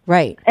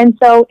 Right. And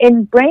so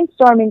in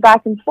brainstorming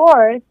back and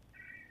forth,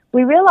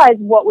 we realized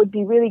what would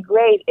be really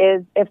great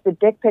is if the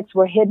dick pics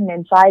were hidden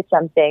inside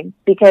something,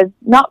 because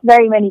not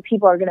very many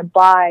people are going to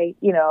buy,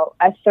 you know,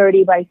 a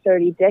 30 by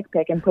 30 dick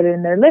pic and put it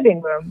in their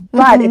living room.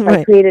 But if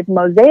I created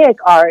mosaic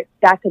art,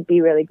 that could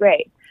be really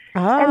great.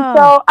 And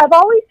so I've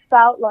always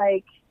felt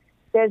like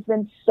there's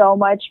been so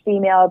much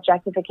female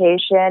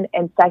objectification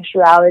and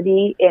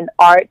sexuality in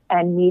art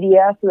and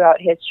media throughout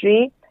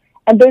history.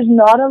 And there's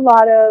not a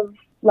lot of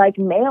like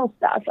male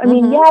stuff. I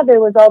mean, yeah, there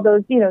was all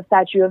those, you know,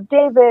 Statue of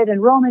David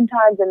and Roman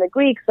times and the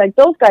Greeks, like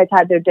those guys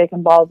had their dick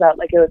and balls out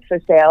like it was for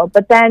sale.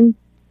 But then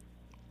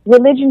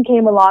religion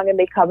came along and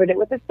they covered it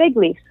with a fig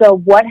leaf. So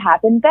what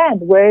happened then?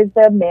 Where's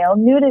the male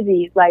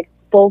nudity? Like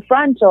full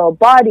frontal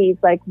bodies,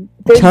 like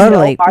there's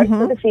no art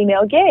for the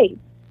female gaze.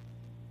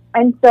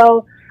 And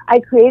so I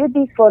created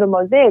these photo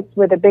mosaics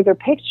where the bigger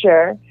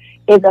picture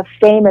is a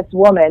famous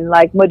woman,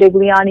 like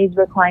Modigliani's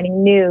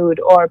Reclining Nude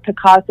or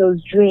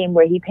Picasso's Dream,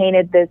 where he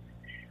painted this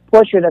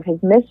portrait of his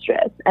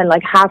mistress and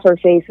like half her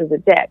face is a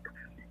dick.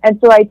 And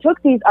so I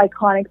took these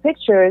iconic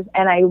pictures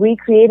and I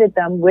recreated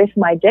them with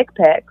my dick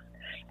pics.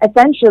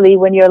 Essentially,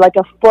 when you're like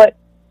a foot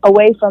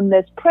away from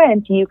this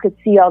print, you could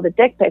see all the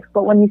dick pics,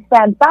 but when you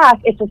stand back,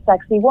 it's a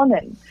sexy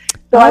woman.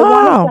 So I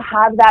wanted to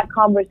have that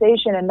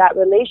conversation and that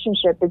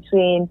relationship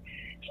between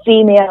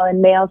female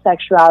and male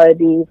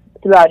sexuality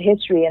throughout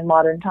history in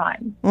modern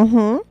times.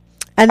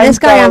 And this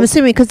guy, I'm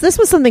assuming, because this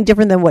was something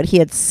different than what he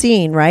had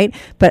seen, right?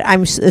 But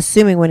I'm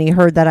assuming when he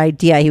heard that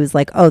idea, he was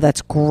like, "Oh,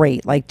 that's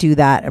great! Like, do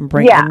that and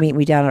and meet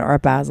me down at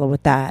Art Basel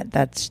with that.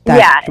 That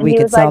and we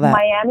could sell that.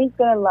 Miami's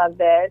gonna love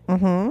this.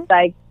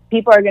 Like,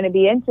 people are gonna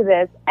be into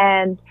this,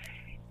 and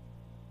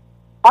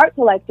art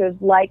collectors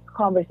like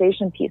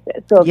conversation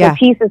pieces. So if a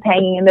piece is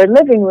hanging in their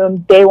living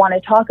room, they want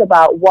to talk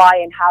about why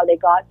and how they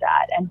got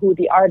that and who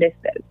the artist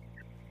is.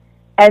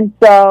 And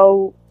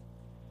so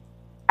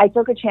I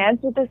took a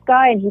chance with this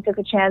guy and he took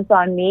a chance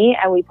on me,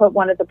 and we put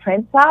one of the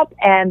prints up,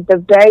 and the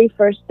very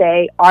first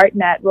day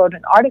ArtNet wrote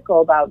an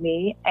article about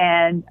me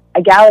and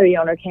a gallery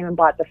owner came and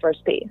bought the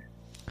first piece.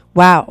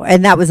 Wow.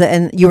 And that was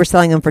and you were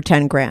selling them for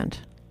 10 grand.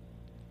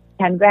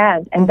 10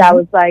 grand. And that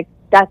was like,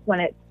 that's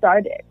when it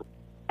started.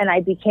 And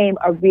I became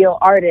a real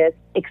artist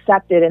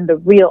accepted in the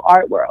real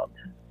art world.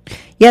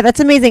 Yeah,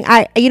 that's amazing.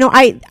 I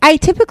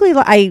typically,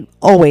 I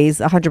always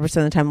 100% of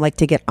the time like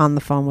to get on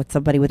the phone with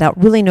somebody without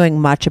really knowing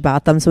much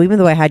about them. So even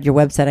though I had your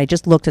website, I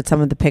just looked at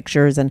some of the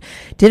pictures and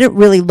didn't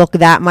really look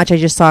that much. I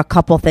just saw a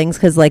couple things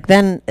because like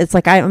then it's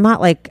like I'm not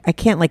like I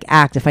can't like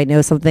act if I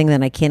know something,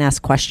 then I can't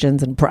ask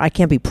questions and I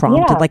can't be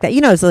prompted like that.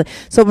 You know, so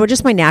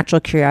just my natural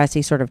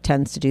curiosity sort of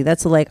tends to do that.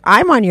 So like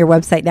I'm on your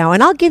website now,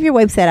 and I'll give your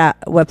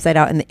website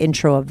out in the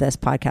intro of this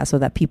podcast so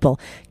that people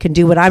can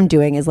do what I'm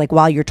doing is like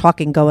while you're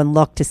talking, go and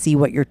look to see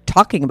what you're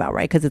talking about,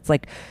 right? Because it's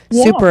like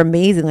super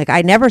amazing. Like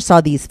I never saw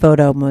these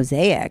photo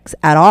mosaics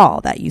at all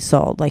that you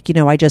sold. Like, you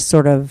know, I just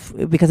sort of,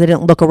 because I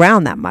didn't look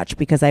around that much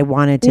because I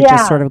wanted to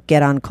just sort of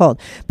get on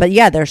cold. But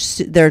yeah, they're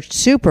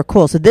super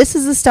cool. So this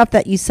is the stuff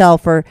that you sell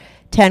for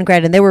 10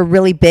 grand, and they were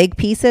really big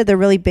pieces. They're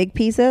really big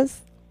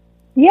pieces.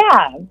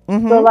 Yeah.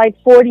 So like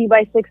 40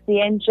 by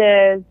 60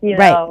 inches, you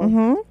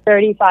know,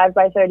 35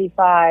 by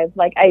 35.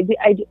 Like I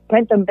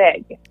print them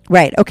big.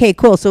 Right. Okay,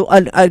 cool. So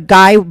a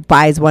guy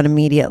buys one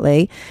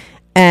immediately.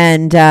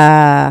 And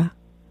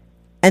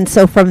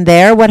so from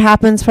there, what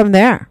happens from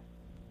there?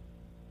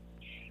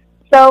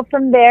 So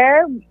from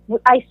there,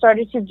 I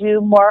started to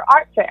do more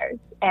art fairs,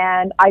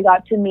 and I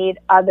got to meet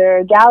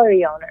other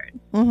gallery owners.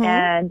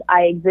 And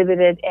I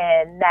exhibited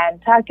in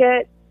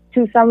Nantucket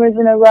 2 summers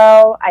in a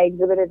row. I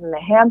exhibited in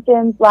the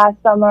Hamptons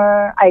last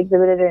summer. I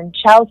exhibited in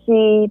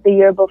Chelsea the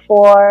year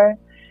before.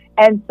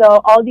 And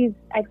so all these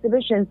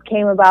exhibitions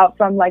came about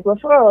from like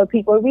referral,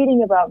 people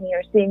reading about me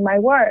or seeing my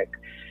work.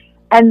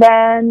 And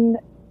then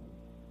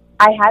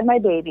I had my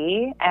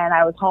baby and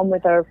I was home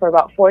with her for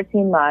about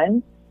 14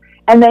 months.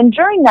 And then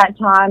during that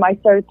time, I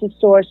started to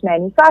source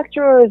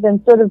manufacturers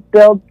and sort of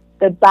build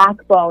the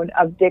backbone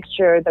of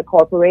Dicture, the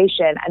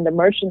corporation, and the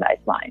merchandise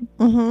line.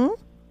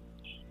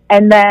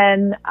 And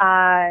then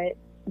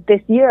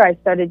this year I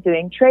started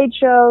doing trade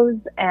shows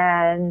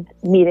and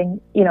meeting,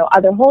 you know,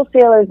 other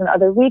wholesalers and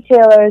other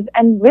retailers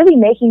and really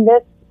making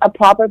this a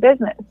proper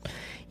business.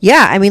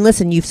 Yeah, I mean,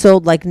 listen, you've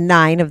sold like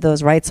 9 of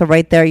those, right? So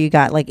right there, you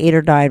got like 8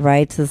 or 9,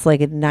 right? So it's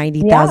like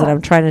 90,000.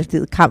 I'm trying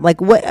to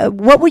like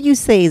what would you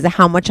say is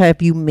how much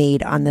have you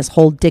made on this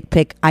whole dick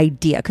pic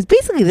idea? Because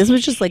basically, this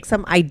was just like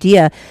some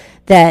idea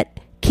that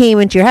came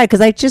into your head.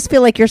 Because I just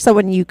feel like you're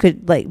someone you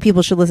could like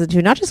people should listen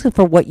to, not just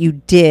for what you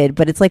did,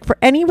 but it's like for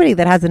anybody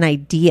that has an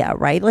idea,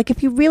 right? Like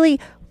if you really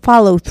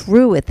follow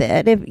through with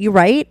it, if you're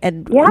right,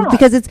 and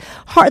because it's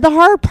hard. The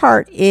hard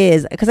part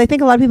is because I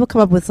think a lot of people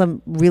come up with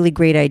some really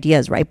great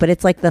ideas, right? But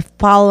it's like the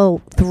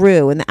follow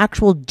through and the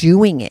actual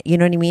doing it, you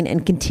know what I mean,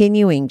 and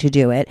continuing to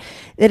do it,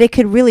 that it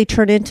could really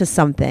turn into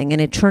something,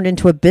 and it turned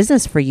into a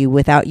business for you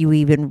without you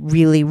even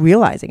really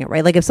realizing it,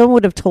 right? Like if someone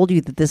would have told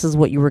you that this is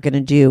what you were going to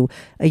do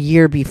a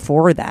year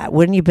before that,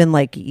 wouldn't you have been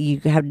like, you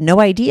have no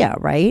idea,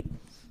 right?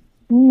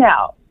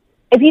 No.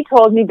 if you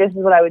told me this is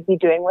what I would be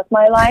doing with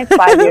my life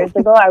 5 years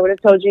ago, I would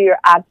have told you you're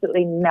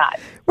absolutely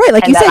nuts. Right,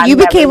 like you said, you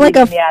became like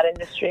the ad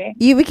industry.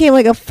 You became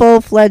like a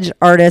full-fledged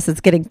artist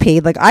that's getting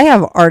paid. Like I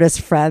have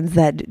artist friends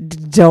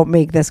that don't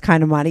make this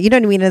kind of money. You know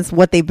what I mean? It's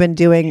what they've been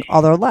doing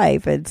all their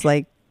life. It's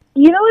like,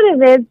 you know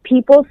what it is?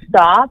 People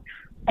stop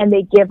and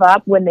they give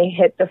up when they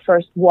hit the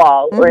first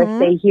wall, or if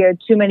they hear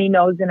too many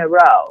no's in a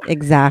row.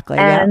 Exactly.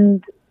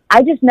 And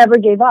I just never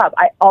gave up.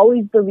 I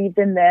always believed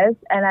in this,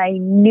 and I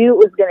knew it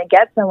was going to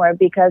get somewhere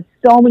because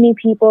so many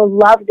people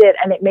loved it,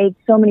 and it made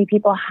so many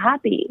people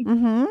happy.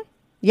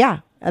 Yeah,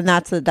 and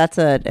that's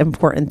an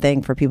important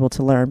thing for people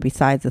to learn.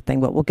 Besides the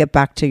thing, but we'll get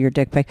back to your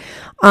dick pic.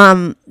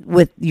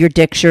 With your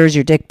dictures,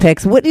 your dick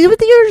pics. What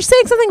you're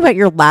saying something about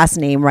your last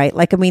name, right?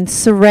 Like I mean,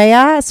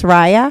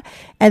 Soraya,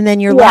 and then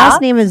your last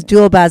name is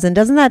Doolbaz, and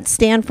doesn't that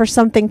stand for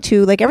something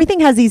too? Like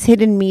everything has these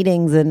hidden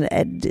meanings,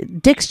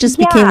 and dicks just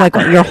became like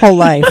your whole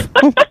life.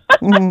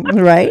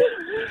 Right?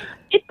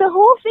 The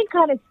whole thing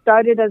kind of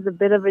started as a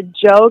bit of a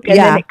joke, and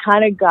then it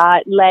kind of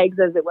got legs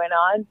as it went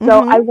on.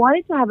 So I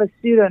wanted to have a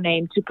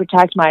pseudonym to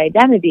protect my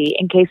identity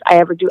in case I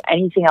ever do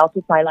anything else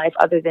with my life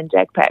other than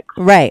dick pics.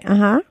 Right.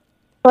 So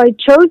I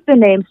chose the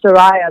name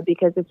Soraya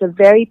because it's a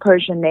very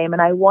Persian name,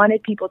 and I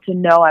wanted people to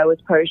know I was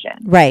Persian.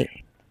 Right.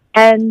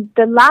 And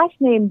the last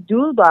name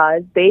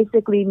Doolbaz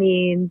basically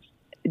means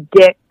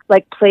dick,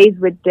 like plays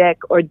with dick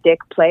or dick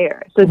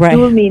player. So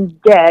Dool means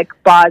dick,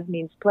 Baz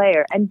means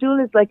player. And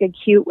Dool is like a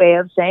cute way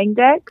of saying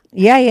dick.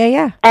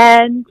 Yeah.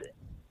 And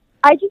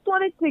I just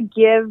wanted to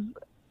give,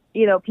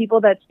 you know,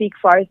 people that speak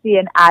Farsi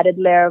an added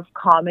layer of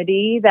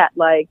comedy that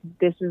like,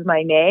 this is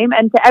my name.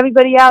 And to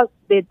everybody else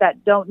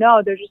that don't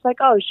know, they're just like,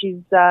 oh,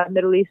 she's a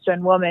Middle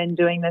Eastern woman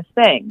doing this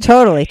thing.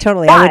 Totally.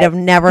 But I would have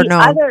never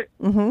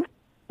known.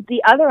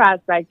 The other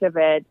aspect of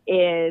it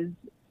is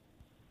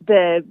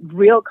the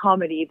real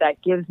comedy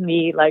that gives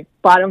me like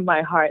bottom of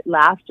my heart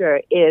laughter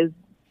is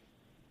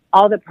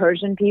all the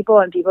Persian people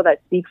and people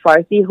that speak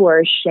Farsi who are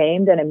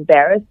ashamed and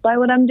embarrassed by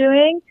what I'm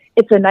doing.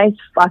 It's a nice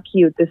fuck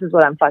you. This is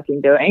what I'm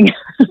fucking doing.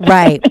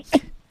 Right.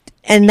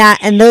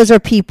 And those are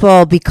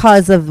people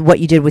because of what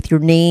you did with your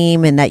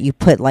name and that you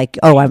put like,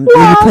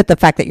 you put the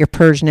fact that you're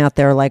Persian out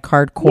there like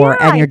hardcore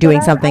and you're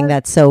doing something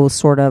that's so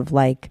sort of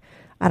like,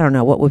 I don't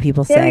know, what would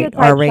people say?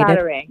 R-rated?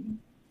 Shattering.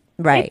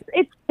 Right.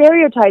 It's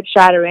stereotype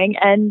shattering.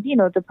 And, you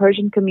know, the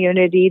Persian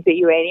community,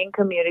 the Iranian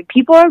community,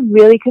 people are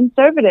really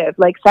conservative.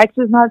 Like, sex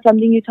is not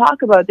something you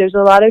talk about. There's a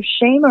lot of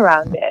shame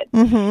around it.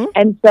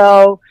 And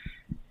so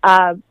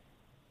a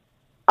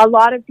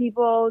lot of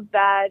people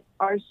that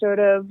are sort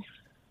of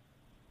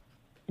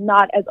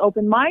not as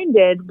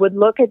open-minded would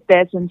look at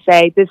this and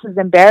say, this is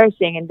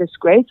embarrassing and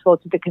disgraceful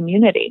to the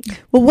community.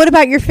 Well, what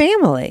about your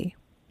family?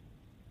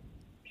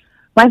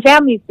 My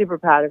family is super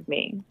proud of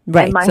me.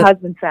 Right. And my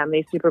husband's family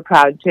is super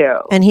proud too.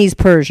 And he's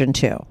Persian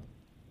too.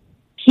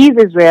 He's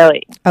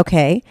Israeli.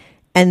 Okay.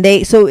 And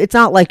so it's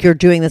not like you're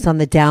doing this on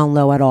the down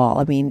low at all.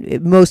 I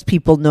mean, most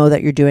people know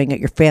that you're doing it.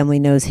 Your family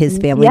knows, his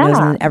family knows,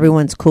 and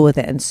everyone's cool with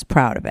it and is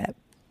proud of it.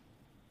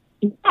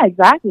 Yeah,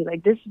 exactly.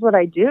 Like, this is what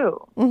I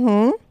do.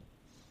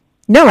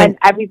 No, and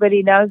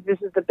everybody knows this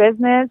is the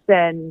business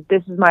and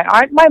this is my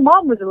art. My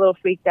mom was a little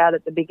freaked out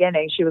at the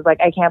beginning. She was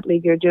like, I can't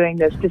believe you're doing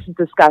this. This is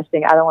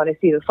disgusting. I don't want to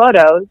see the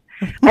photos.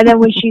 And then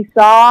when she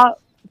saw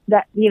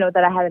that, you know,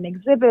 that I had an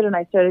exhibit and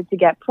I started to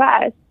get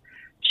press,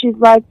 she's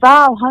like,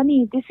 wow,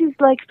 honey, this is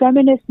like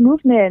feminist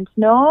movement,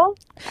 no?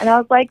 And I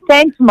was like,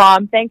 thanks,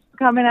 Mom. Thanks for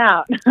coming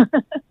out. Yeah,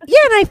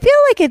 and I feel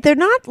like they're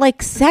not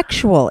like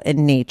sexual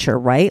in nature,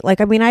 right?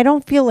 Like, I mean, I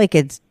don't feel like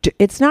it's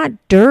not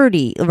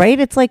dirty, right?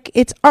 It's like,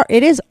 it's art.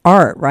 It is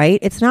art, right?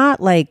 It's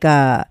not like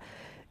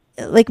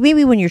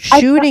maybe when you're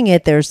shooting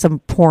it, there's some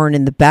porn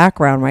in the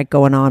background, right,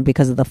 going on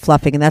because of the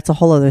fluffing, and that's a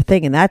whole other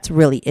thing, and that's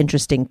really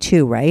interesting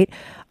too, right?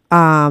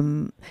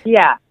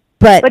 Yeah.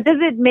 But does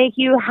it make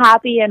you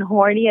happy and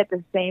horny at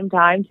the same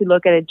time to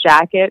look at a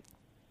jacket,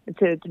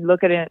 to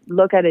look at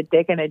a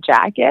dick in a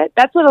jacket?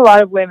 That's what a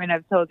lot of women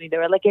have told me. They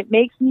were like, it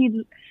makes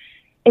me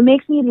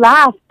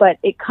laugh, but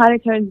it kind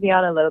of turns me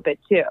on a little bit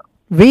too.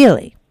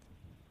 Really?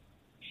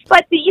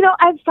 But you know,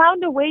 I've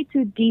found a way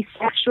to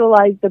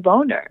desexualize the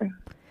boner.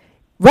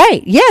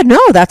 Right. Yeah, no,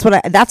 that's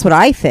what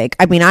I think.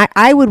 I mean,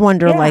 I would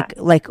wonder,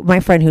 like my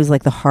friend who's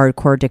like the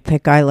hardcore dick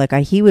pic guy, like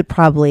he would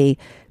probably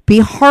be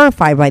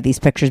horrified by these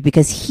pictures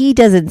because he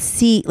doesn't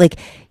see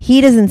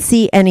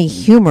any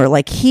humor.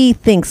 Like, he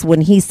thinks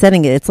when he's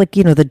sending it, it's like,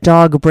 you know, the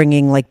dog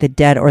bringing like the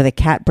dead, or the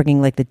cat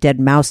bringing like the dead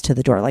mouse to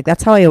the door. Like,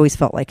 that's how I always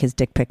felt like his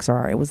dick pics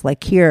are. It was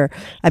like,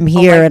 I'm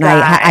here and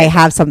I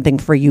have something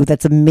for you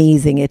that's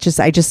amazing. I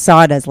just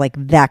saw it as like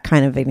that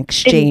kind of an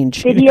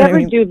exchange. Did he ever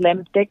do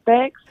limp dick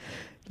pics?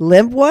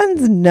 Limp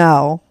ones?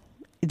 No.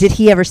 Did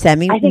he ever send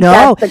me? I think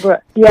no. That's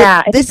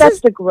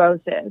the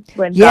grossest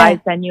when guys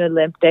send you a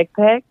limp dick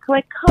pic.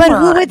 Like, come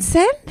on. Who would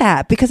send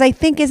that? Because I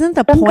think, isn't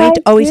the point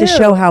always to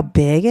show how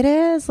big it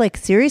is? Like,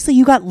 seriously,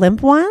 you got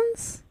limp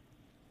ones?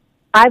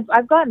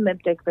 I've gotten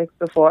limp dick pics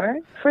before,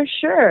 for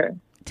sure.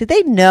 Did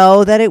they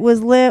know that it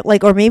was lit?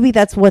 Like, or maybe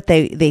that's what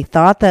they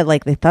thought, that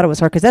like they thought it was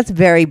her, because that's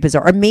very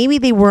bizarre. Or maybe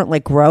they weren't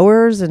like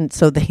growers, and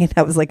so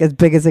that was like as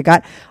big as it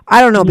got.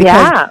 I don't know,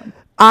 because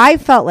I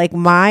felt like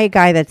my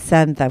guy that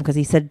sent them, because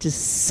he said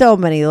just so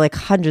many, like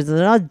hundreds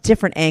and all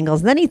different angles.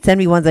 And then he'd send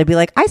me ones. I'd be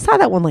like, I saw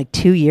that one like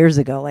 2 years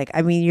ago. Like,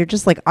 I mean, you're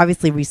just like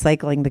obviously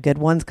recycling the good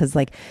ones, because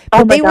like,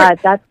 oh my God,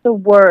 that's the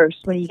worst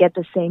when you get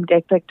the same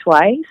dick pic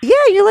twice. Yeah,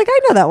 you're like, I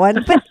know that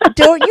one. But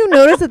don't you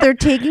notice that they're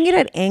taking it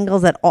at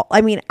angles at all?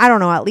 I mean, I don't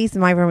know. At least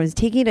in my room, was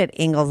taking it at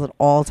angles at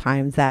all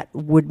times that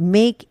would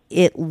make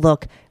it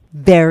look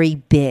very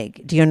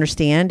big. Do you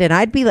understand? And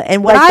I'd be like,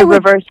 and what like I the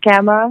would reverse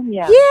camera,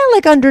 yeah,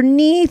 like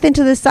underneath and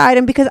to the side.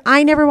 And because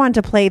I never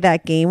wanted to play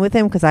that game with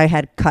him, because I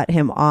had cut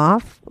him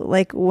off,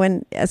 like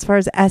when as far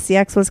as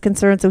SEX was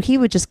concerned, so he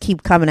would just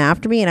keep coming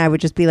after me, and I would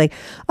just be like,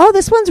 oh,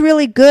 this one's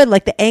really good,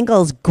 like the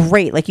angle is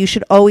great, like you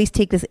should always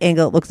take this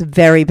angle, it looks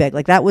very big.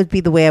 Like that would be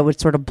the way I would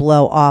sort of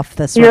blow off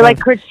the sort you're of, like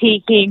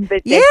critiquing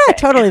the yeah,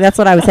 totally, that's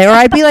what I would say. Or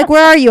I'd be like,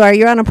 where are you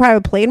on a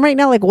private plane right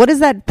now? Like, what is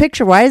that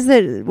picture? Why is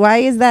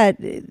that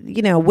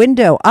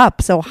window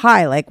up so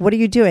high? Like, what are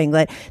you doing?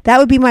 Like, that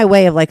would be my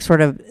way of like sort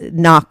of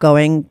not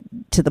going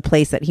to the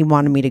place that he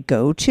wanted me to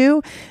go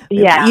to.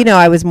 Yeah,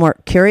 I was more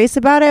curious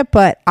about it,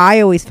 but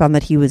I always found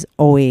that he was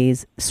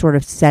always sort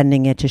of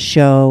sending it to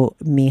show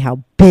me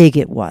how big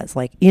it was.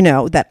 Like,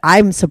 that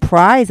I'm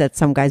surprised at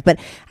some guys, but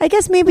I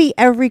guess maybe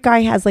every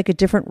guy has like a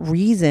different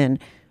reason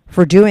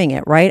for doing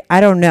it, right?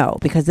 I don't know,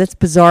 because it's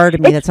bizarre to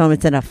me that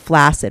someone's in a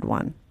flaccid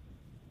one.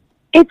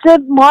 It's a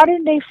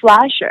modern day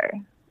flasher,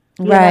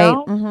 right?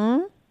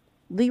 Mm-hmm.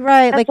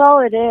 Right. That's all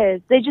it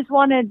is. They just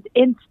wanted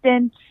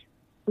instant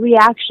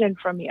reaction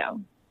from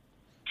you,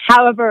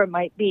 however it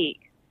might be.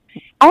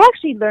 I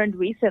actually learned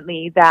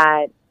recently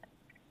that,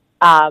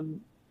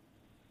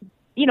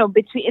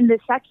 between in the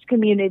sex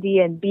community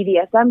and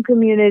BDSM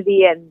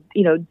community and,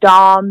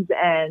 DOMs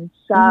and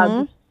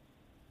subs,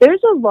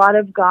 there's a lot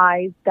of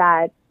guys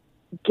that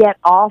get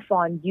off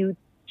on you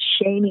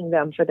shaming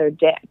them for their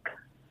dick.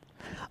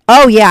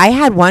 Oh, yeah. I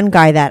had one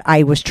guy that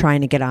I was trying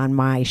to get on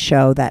my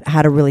show that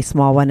had a really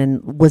small one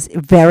and was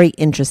very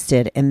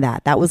interested in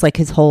that. That was like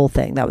his whole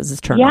thing. That was his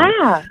turn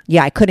on.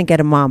 Yeah, I couldn't get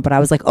him on, but I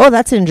was like, oh,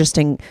 that's an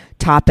interesting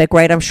topic,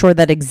 right? I'm sure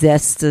that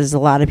exists. There's a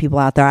lot of people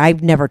out there.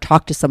 I've never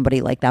talked to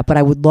somebody like that, but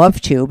I would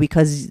love to,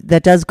 because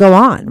that does go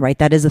on, right?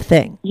 That is a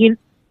thing. You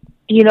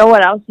know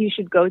what else you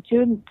should go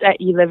to? That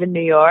you live in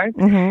New York?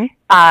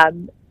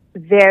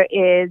 There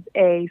is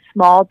a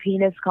small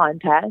penis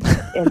contest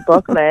in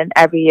Brooklyn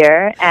every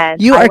year,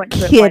 and you I are went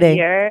to it kidding. one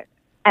year,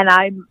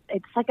 and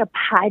it's like a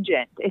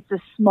pageant. It's a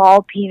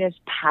small penis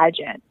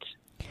pageant,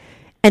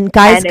 and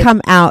guys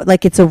come out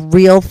like it's a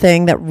real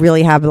thing that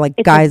really happened. Like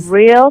it's guys, a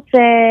real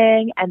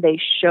thing, and they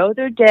show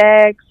their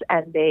dicks,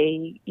 and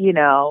they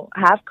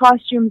have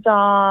costumes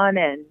on,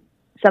 and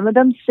some of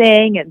them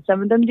sing, and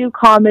some of them do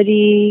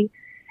comedy.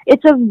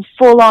 It's a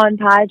full-on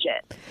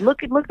pageant.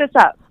 Look this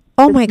up.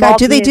 Oh my God.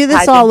 Do they do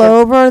this all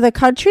over the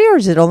country, or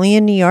is it only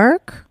in New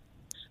York?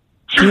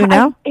 Do you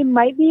know? It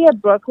might be a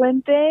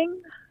Brooklyn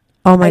thing.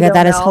 Oh my God.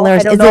 That is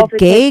hilarious. Is it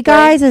gay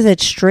guys? Is it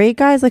straight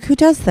guys? Like, who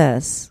does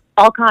this?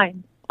 All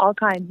kinds.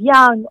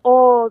 Young,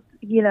 old,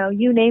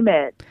 you name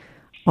it.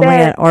 Oh my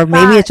God. Or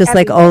maybe it's just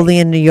everything. Like only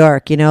in New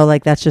York,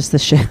 like that's just the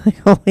shit.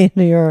 Like only in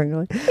New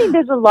York. I think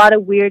there's a lot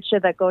of weird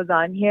shit that goes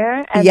on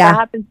here, and that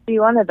happens to be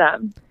one of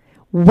them.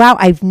 Wow.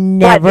 I've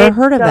never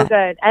heard of that. It's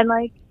so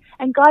good.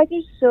 And guys are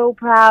so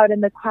proud,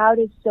 and the crowd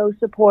is so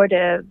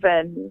supportive,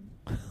 and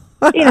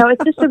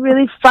it's just a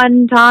really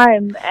fun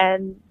time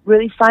and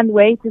really fun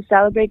way to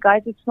celebrate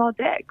guys with small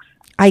dicks.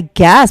 I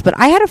guess, but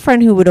I had a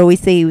friend who would always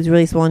say he was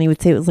really small, and he would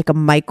say it was like a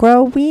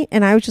micro wheat,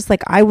 and I was just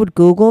like, I would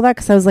Google that,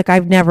 because I was like,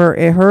 I've never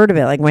heard of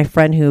it. Like my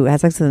friend who has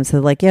sex with him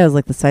said, like, yeah, it was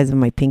like the size of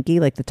my pinky,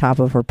 like the top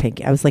of her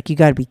pinky. I was like, you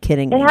got to be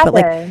kidding me! But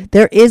like,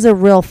 there is a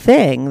real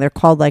thing. They're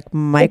called like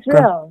micro,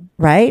 it's real.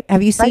 Right?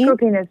 Have you seen micro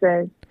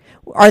penises?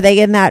 Are they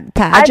in that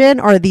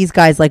pageant, or are these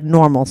guys like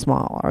normal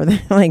small? Are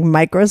they like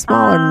micro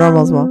small or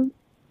normal small?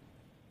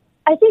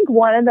 I think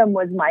one of them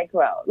was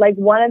micro. Like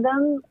one of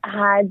them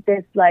had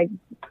this like,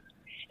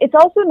 it's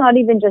also not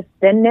even just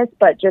thinness,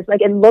 but just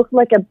like it looked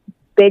like a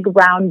big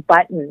round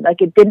button.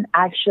 Like it didn't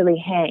actually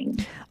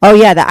hang. Oh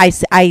yeah,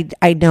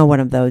 I know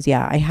one of those.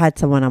 Yeah, I had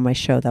someone on my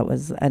show that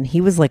was, and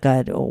he was like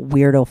a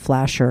weirdo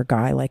flasher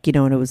guy. Like,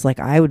 and it was like,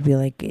 I would be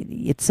like,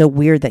 it's so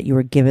weird that you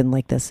were given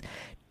like this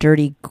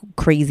dirty,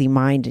 crazy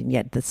mind, and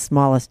yet the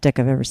smallest dick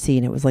I've ever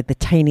seen. It was like the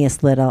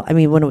tiniest little. I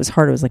mean, when it was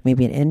hard, it was like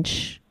maybe an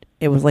inch.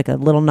 It was like a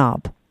little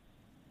knob.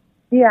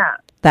 Yeah,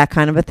 that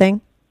kind of a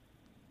thing.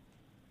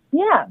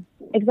 Yeah,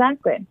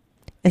 exactly.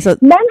 And so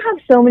men have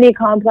so many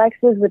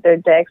complexes with their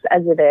dicks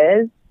as it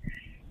is,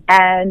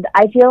 and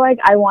I feel like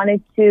I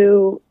wanted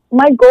to.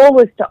 My goal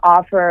was to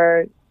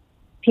offer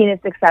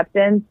penis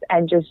acceptance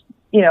and just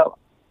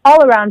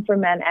all around for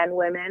men and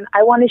women.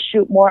 I want to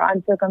shoot more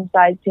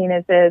uncircumcised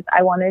penises.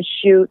 I want to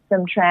shoot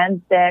some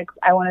trans dicks.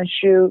 I want to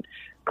shoot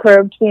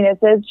curved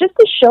penises, just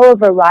to show a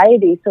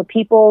variety so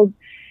people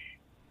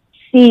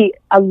see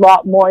a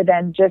lot more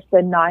than just the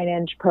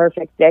 9-inch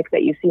perfect dick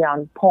that you see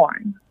on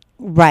porn.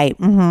 Right.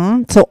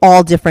 Mm-hmm. So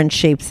all different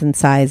shapes and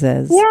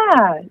sizes.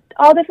 Yeah,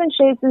 all different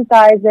shapes and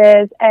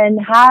sizes, and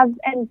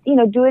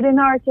do it in an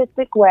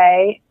artistic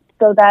way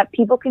so that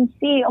people can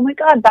see, oh my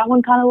God, that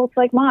one kind of looks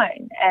like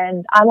mine,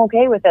 and I'm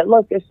okay with it.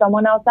 Look, there's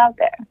someone else out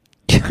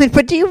there.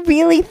 But do you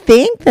really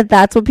think that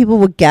that's what people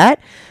would get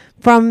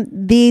from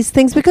these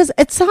things? Because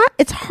it's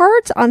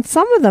hard on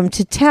some of them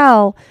to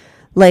tell,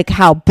 like,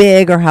 how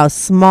big or how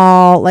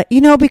small, like,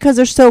 because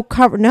they're so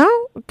covered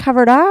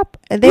up.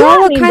 They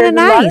all look kind of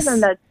nice. A lot of them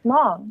that's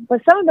small,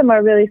 but some of them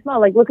are really small.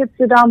 Like, look at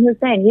Saddam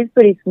Hussein; he's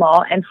pretty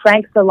small. And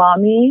Frank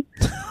Salami,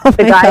 oh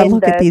my God,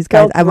 look at these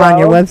guys. I'm on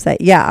your website.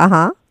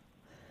 Yeah,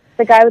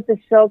 the guy with the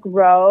silk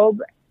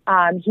robe.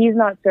 He's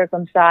not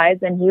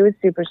circumcised, and he was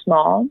super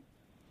small.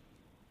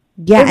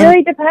 Yeah, it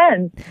really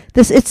depends.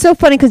 It's so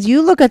funny because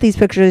you look at these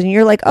pictures and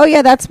you're like, oh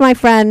yeah, that's my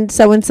friend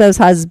so and so's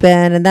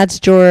husband, and that's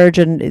George,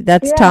 and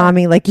that's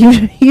Tommy. Like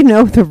you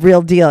know the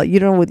real deal. You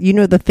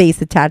know the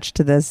face attached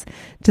to this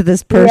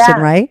person,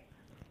 right?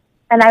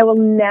 And I will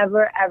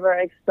never ever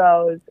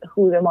expose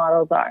who the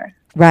models are.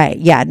 Right.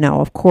 Yeah. No,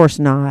 of course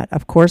not.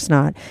 Of course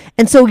not.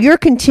 And so you're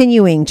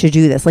continuing to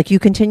do this. Like, you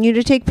continue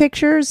to take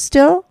pictures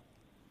still?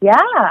 Yeah,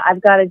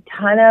 I've got a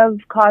ton of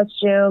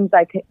costumes.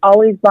 I could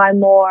always buy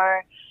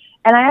more.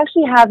 And I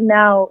actually have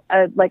now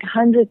like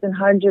hundreds and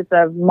hundreds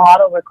of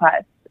model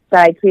requests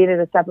that I created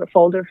a separate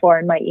folder for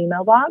in my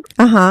email box.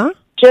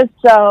 Just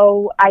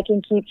so I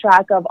can keep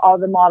track of all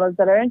the models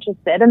that are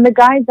interested. And the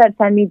guys that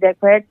send me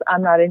dick pics,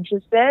 I'm not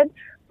interested.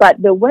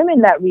 But the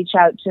women that reach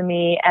out to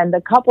me and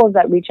the couples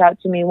that reach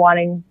out to me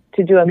wanting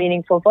to do a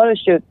meaningful photo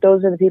shoot,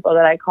 those are the people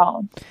that I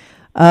call.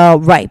 Oh,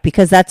 right.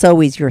 Because that's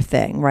always your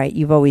thing, right?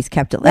 You've always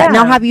kept it. Yeah.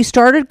 Now, have you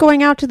started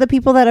going out to the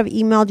people that have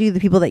emailed you,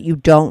 the people that you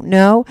don't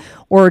know?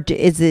 Or are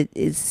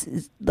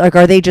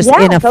they just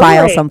in a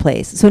file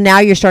someplace? So now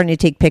you're starting to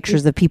take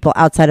pictures of people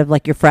outside of,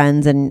 like, your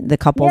friends and the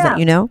couples that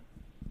you know?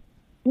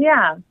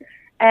 Yeah.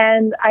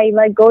 And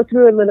I go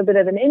through a little bit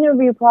of an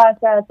interview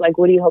process. Like,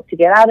 what do you hope to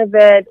get out of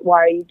it? Why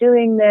are you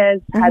doing this?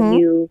 Mm-hmm. Have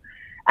you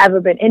ever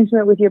been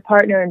intimate with your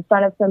partner in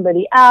front of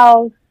somebody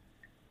else?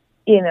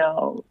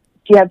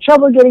 Do you have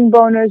trouble getting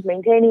boners,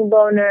 maintaining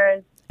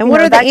boners? And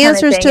what are the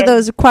answers to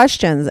those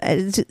questions?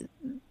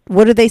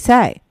 What do they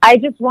say? I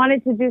just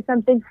wanted to do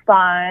something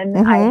fun.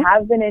 Mm-hmm. I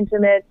have been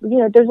intimate.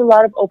 There's a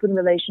lot of open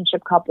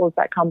relationship couples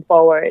that come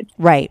forward.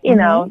 Right.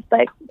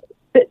 Like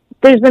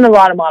there's been a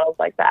lot of models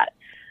like that.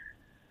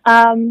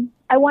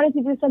 I wanted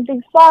to do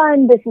something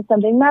fun. This is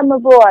something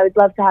memorable. I would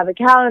love to have a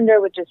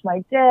calendar with just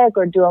my dick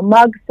or do a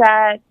mug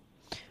set.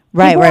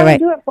 Right.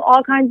 Do it for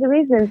all kinds of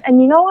reasons.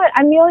 And you know what?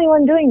 I'm the only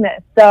one doing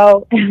this.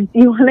 So if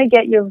you want to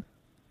get your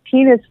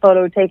penis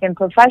photo taken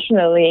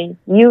professionally,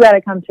 you got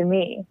to come to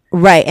me.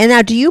 Right. And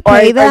now, do you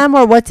pay them,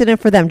 or what's in it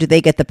for them? Do they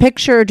get the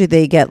picture? Do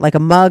they get like a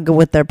mug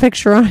with their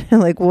picture on it?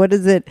 Like, what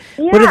is it?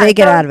 Yeah, what do they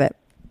get out of it?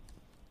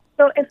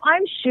 So if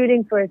I'm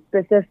shooting for a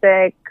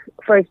specific,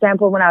 for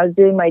example, when I was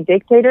doing my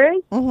dictators,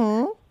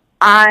 mm-hmm.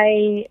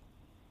 I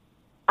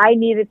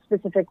needed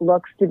specific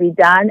looks to be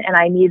done, and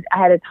I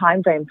had a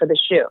time frame for the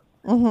shoot.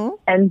 Mm-hmm.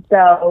 And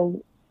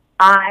so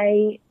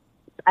I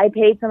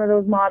paid some of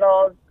those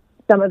models.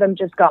 Some of them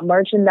just got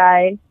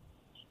merchandise.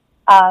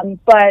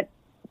 But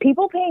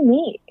people pay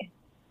me.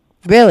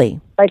 Really?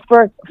 Like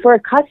for a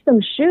custom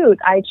shoot,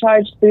 I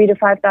charge $3,000 to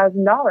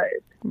 $5,000.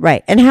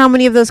 Right. And how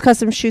many of those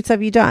custom shoots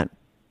have you done?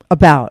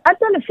 About? I've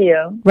done a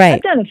few. Right.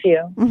 I've done a few.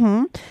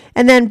 Mm-hmm.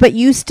 And then, but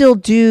you still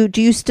do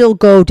you still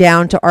go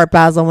down to Art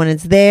Basel when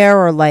it's there,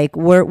 or like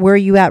where are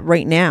you at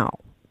right now?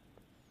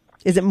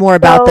 Is it more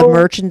about the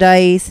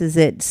merchandise? Is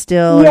it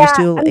still, you're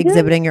still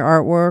exhibiting your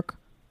artwork?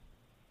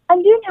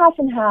 I'm doing half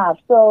and half.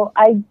 So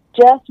I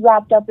just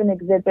wrapped up an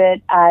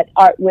exhibit at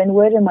Art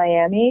Wynwood in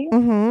Miami.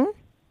 Mm-hmm.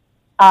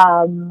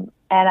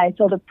 And I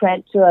sold a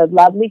print to a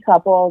lovely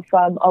couple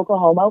from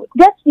Oklahoma.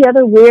 That's the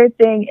other weird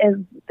thing is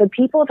the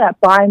people that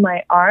buy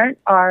my art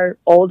are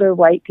older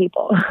white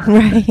people.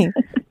 Right.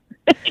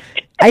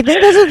 I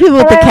think those are the people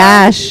with the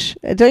cash.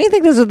 Don't you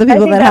think those are the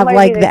people that have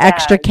like the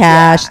extra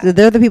cash? Yeah.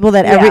 They're the people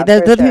that they're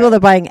the people that are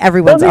buying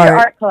everyone's art.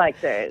 Art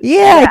collectors.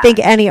 Yeah, I think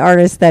any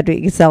artist that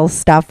sells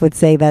stuff would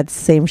say that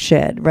same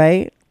shit,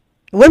 right?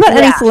 What about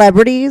any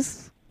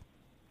celebrities?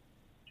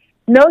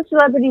 No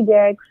celebrity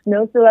dicks.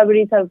 No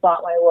celebrities have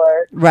bought my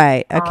work.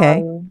 Right.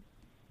 Okay.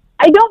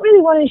 I don't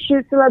really want to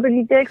shoot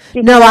celebrity dicks.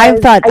 No, I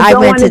thought I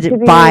meant to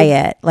buy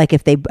it. Like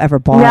if they ever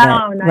bought it.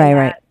 No, not yet.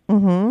 Right.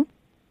 Mm-hmm.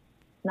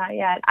 Not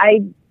yet.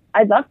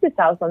 I'd love to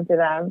sell some to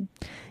them.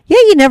 Yeah,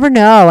 you never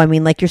know. I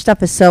mean, like your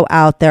stuff is so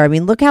out there. I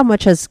mean, look how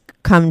much has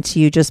come to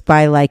you just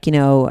by like,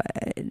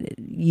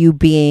 you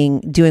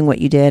doing what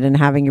you did and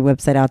having your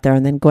website out there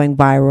and then going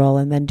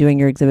viral and then doing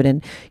your exhibit.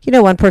 And,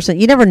 one person,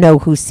 you never know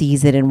who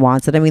sees it and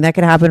wants it. I mean, that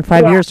could happen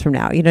 5 years from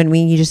now. You know what I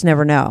mean? You just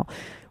never know.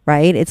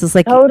 Right? It's just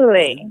like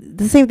totally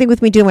the same thing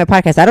with me doing my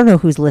podcast. I don't know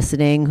who's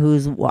listening,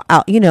 who's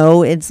out,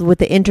 it's with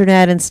the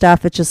internet and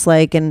stuff. It's just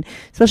like, and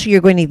especially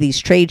you're going to these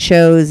trade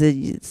shows.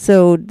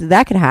 So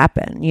that could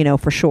happen,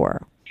 for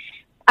sure.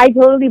 I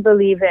totally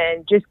believe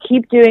in just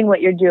keep doing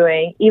what you're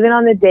doing, even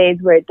on the days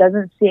where it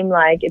doesn't seem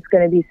like it's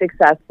going to be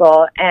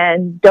successful,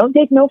 and don't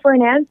take no for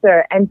an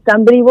answer. And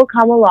somebody will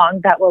come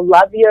along that will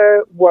love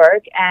your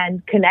work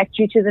and connect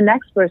you to the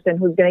next person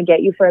who's going to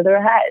get you further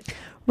ahead.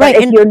 Right.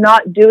 But if you're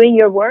not doing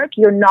your work,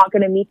 you're not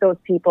going to meet those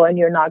people and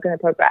you're not going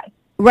to progress.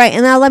 Right.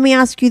 And now let me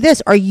ask you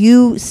this. Are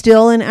you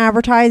still in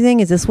advertising?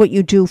 Is this what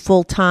you do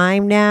full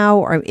time now?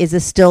 Or is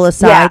this still a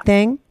side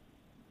thing?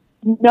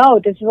 No,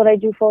 this is what I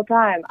do full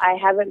time. I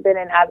haven't been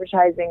in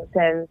advertising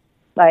since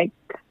like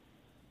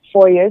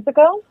 4 years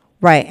ago.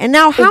 Right. And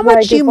now how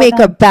much do you make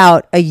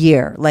about a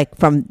year, like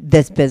from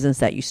this business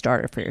that you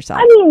started for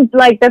yourself? I mean,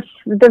 like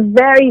the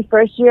very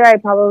first year, I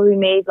probably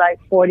made like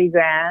 40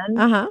 grand.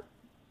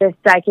 The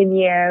second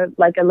year,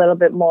 like a little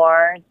bit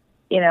more,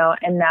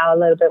 and now a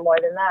little bit more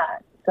than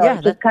that. So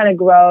it just kind of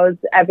grows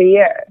every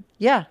year.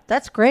 Yeah,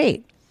 that's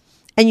great.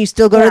 And you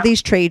still go to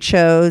these trade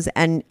shows,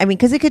 and I mean,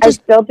 because it could just...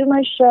 I still do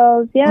my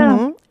shows,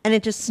 And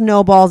it just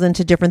snowballs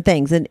into different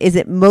things. And is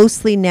it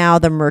mostly now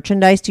the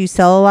merchandise? Do you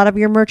sell a lot of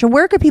your merch? And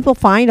where could people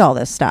find all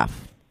this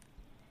stuff?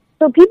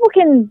 So people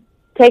can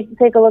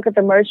take a look at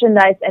the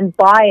merchandise and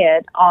buy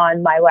it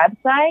on my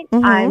website.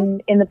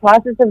 I'm in the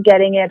process of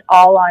getting it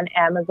all on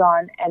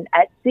Amazon and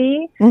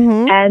Etsy.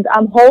 And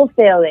I'm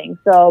wholesaling.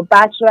 So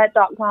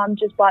Bachelorette.com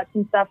just bought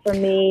some stuff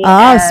from me.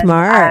 Oh,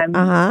 smart.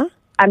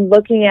 I'm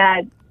looking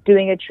at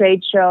doing a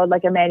trade show,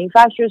 like a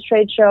manufacturer's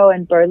trade show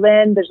in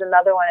Berlin. There's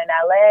another one in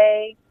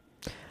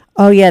LA.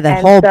 Oh, yeah. The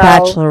whole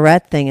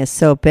Bachelorette thing is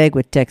so big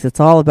with dicks.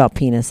 It's all about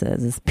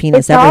penises. It's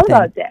penis everything.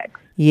 All about dicks.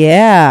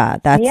 Yeah.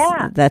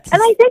 That's.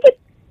 And I think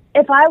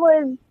if I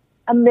was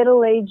a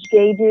middle-aged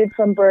gay dude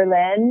from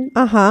Berlin,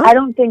 I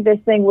don't think this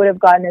thing would have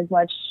gotten as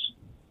much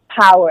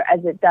power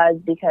as it does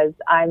because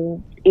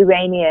I'm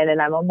Iranian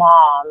and I'm a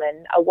mom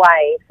and a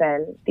wife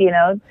and,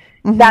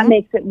 that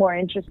makes it more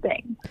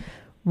interesting.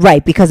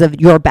 Right, because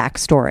of your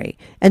backstory.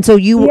 And so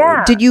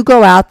did you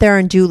go out there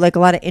and do like a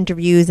lot of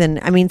interviews? And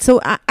I mean, so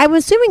I'm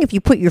assuming if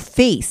you put your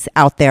face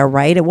out there,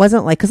 right, it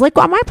wasn't like, because like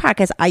on my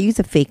podcast, I use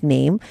a fake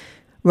name.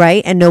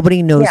 Right. And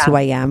nobody knows who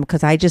I am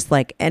because I just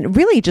and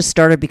really just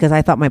started because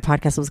I thought my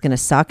podcast was going to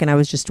suck. And I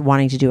was just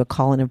wanting to do a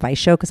call and advice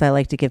show because I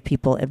like to give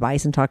people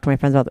advice and talk to my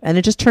friends about it. And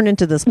it just turned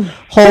into this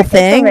whole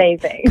thing.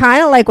 Amazing.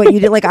 Kind of like what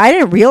you did. Like, I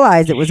didn't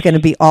realize it was going to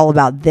be all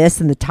about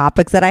this and the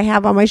topics that I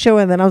have on my show.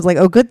 And then I was like,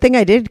 oh, good thing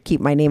I did keep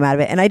my name out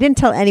of it. And I didn't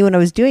tell anyone I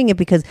was doing it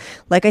because,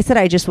 like I said,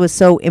 I just was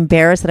so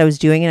embarrassed that I was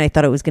doing it. I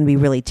thought it was going to be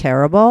really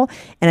terrible.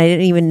 And I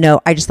didn't even know.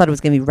 I just thought it was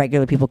going to be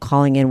regular people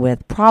calling in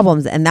with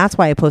problems. And that's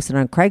why I posted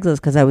on Craigslist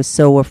because I was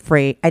so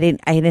afraid. I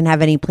didn't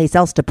have any place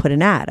else to put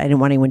an ad. I didn't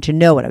want anyone to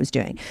know what I was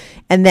doing.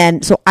 And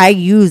then, so I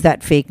use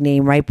that fake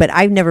name, right? But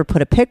I've never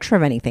put a picture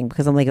of anything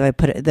because I'm like, if I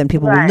put it, then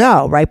people will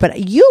know, right?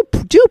 But you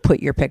do put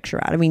your picture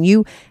out. I mean,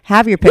 you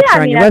have your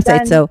picture on your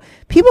website. So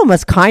people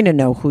must kind of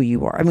know who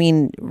you are. I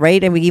mean,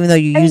 right? I mean, even though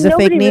you use a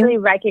fake name. Nobody really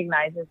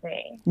recognizes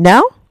me.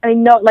 No? I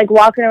mean, no, like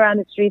walking around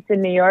the streets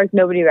in New York,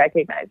 nobody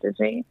recognizes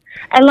me.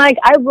 And like,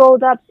 I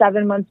rolled up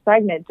 7 months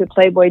pregnant to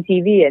Playboy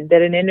TV and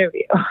did an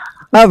interview.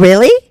 Oh,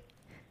 really?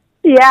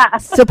 Yeah.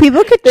 So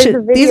people could,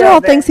 these are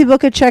all things people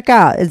could check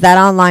out. Is that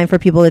online for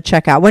people to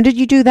check out? When did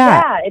you do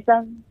that? Yeah, it's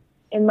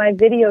in my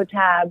video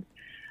tab.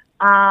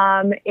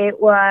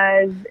 It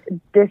was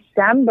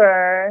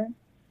December.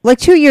 Like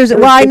 2 years.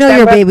 Well, I know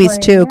your babies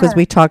too, because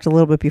we talked a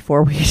little bit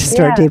before we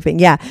started dating.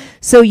 Yeah.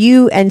 So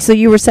you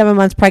were 7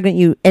 months pregnant.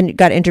 You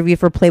got interviewed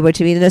for Playboy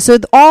TV. So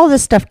all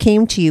this stuff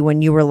came to you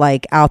when you were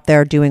like out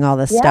there doing all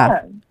this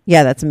stuff.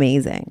 Yeah, that's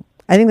amazing.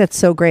 I think that's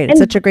so great. It's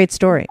such a great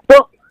story.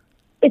 Well,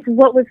 it's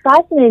what was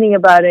fascinating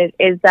about it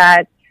is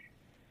that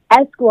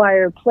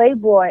Esquire,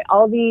 Playboy,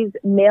 all these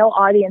male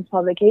audience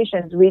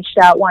publications reached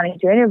out wanting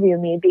to interview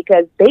me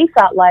because they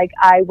felt like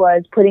I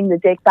was putting the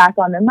dick back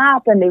on the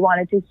map and they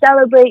wanted to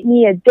celebrate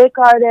me, a dick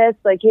artist,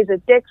 like he's a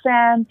dick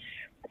fan.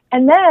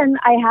 And then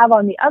I have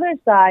on the other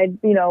side,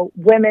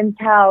 women's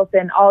health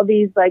and all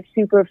these like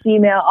super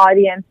female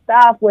audience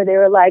stuff where they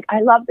were like, I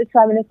love this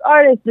feminist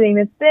artist doing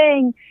this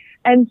thing.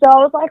 And so I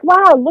was like,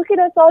 wow, look at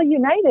us all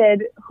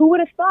united. Who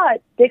would have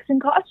thought dicks in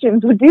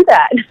costumes would do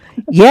that?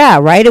 Yeah,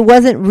 right? It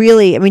wasn't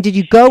really, I mean, did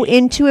you go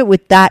into it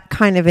with that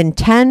kind of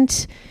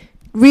intent,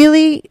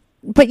 really?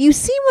 But you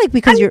seem like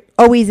because you're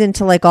always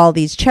into like all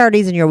these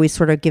charities and you're always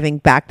sort of giving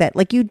back that,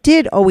 like you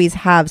did always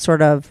have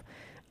sort of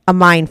a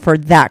mind for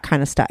that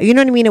kind of stuff. You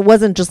know what I mean? It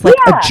wasn't just like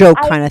a joke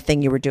kind of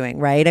thing you were doing,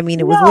 right? I mean,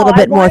 it was a little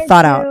bit more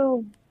thought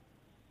out.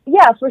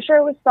 Yeah, for sure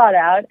it was thought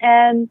out.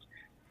 And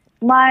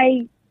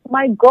my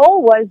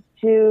goal was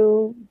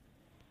to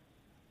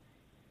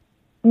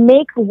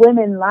make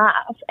women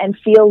laugh and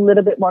feel a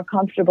little bit more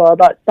comfortable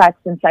about sex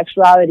and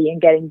sexuality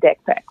and getting dick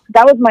pics.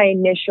 That was my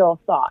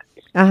initial thought.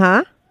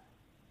 Uh-huh.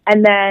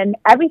 And then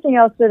everything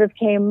else sort of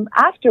came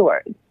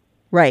afterwards.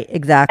 Right,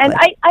 exactly. And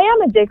I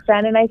am a dick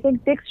fan, and I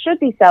think dicks should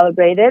be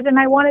celebrated, and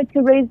I wanted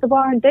to raise the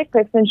bar on dick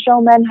pics and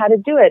show men how to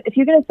do it. If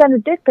you're going to send a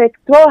dick pic,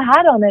 throw a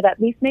hat on it, at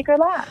least make her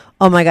laugh.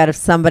 Oh my God, if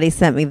somebody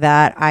sent me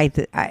that,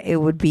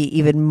 it would be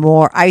even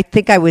more. I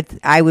think I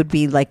would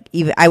be like,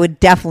 even, I would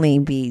definitely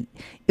be,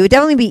 it would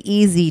definitely be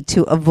easy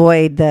to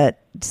avoid the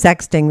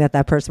sexting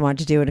that person wanted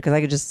to do it, because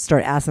I could just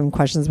start asking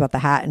questions about the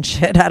hat and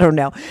shit. I don't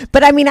know,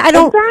 but I mean, I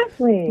don't.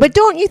 Exactly. But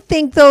don't you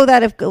think though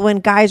that when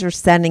guys are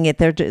sending it,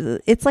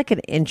 it's like an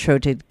intro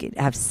to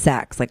have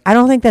sex. Like I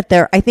don't think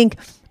that I think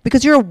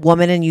because you're a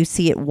woman and you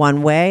see it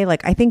one way,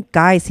 like I think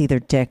guys see their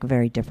dick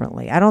very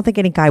differently. I don't think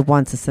any guy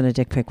wants to send a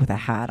dick pic with a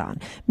hat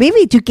on.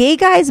 Maybe do gay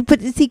guys, but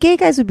see, gay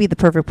guys would be the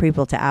perfect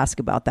people to ask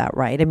about that,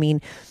 right? I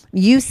mean,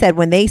 you said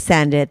when they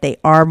send it, they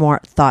are more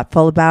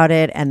thoughtful about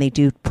it and they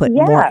do put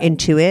more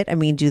into it. I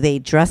mean, do they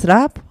dress it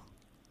up?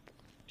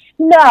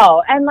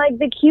 No, and like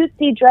the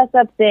cutesy dress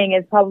up thing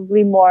is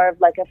probably more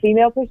of like a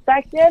female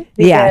perspective.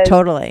 Yeah,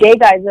 totally. Gay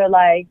guys are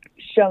like,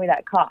 show me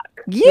that cock.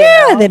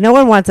 Yeah, that no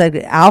one wants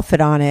an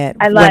outfit on it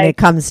and when it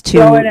comes to,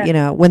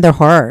 when they're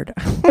hard.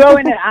 Throw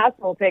in an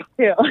asshole pic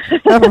too.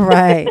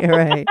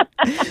 Right.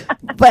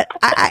 But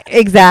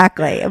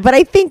exactly. But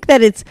I think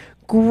that it's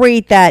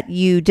great that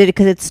you did it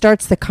because it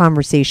starts the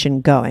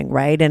conversation going,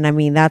 right? And I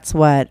mean, that's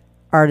what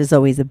art is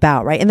always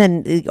about, right? And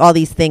then all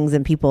these things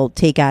and people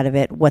take out of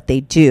it what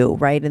they do,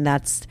 right? And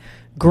that's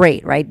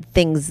great, right?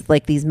 Things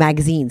like these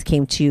magazines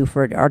came to you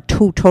for are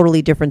two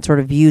totally different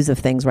sort of views of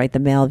things, right? The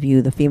male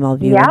view, the female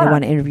view, and they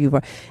want to interview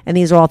for, and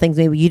these are all things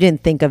maybe you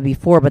didn't think of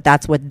before, but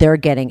that's what they're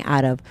getting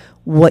out of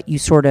what you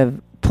sort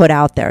of put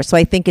out there. So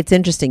I think it's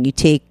interesting.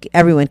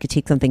 Everyone could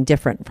take something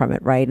different from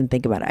it, right? And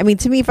think about it. I mean,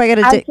 to me, if I get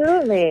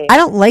absolutely, I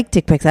don't like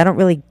dick pics. I don't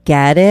really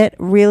get it.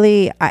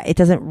 Really, it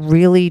doesn't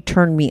really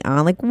turn me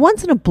on. Like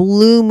once in a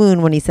blue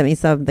moon, when he sent me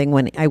something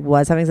when I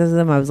was having sex with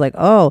him, I was like,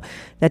 oh,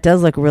 that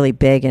does look really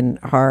big and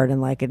hard,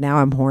 and like now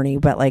I'm horny.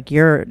 But like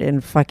you're in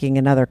fucking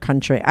another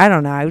country. I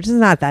don't know. I was just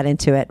not that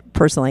into it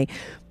personally.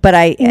 But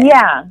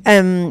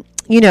and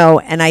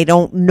I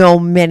don't know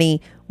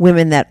many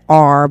women that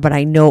are, but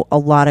I know a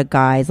lot of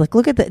guys. Like,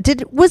 look at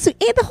was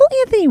the whole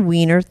Anthony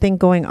Weiner thing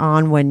going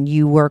on when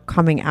you were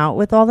coming out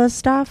with all this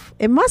stuff?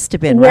 It must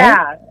have been,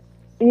 right?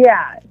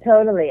 Yeah,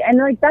 totally. And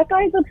like that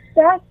guy's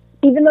obsessed.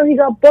 Even though he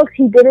got booked,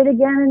 he did it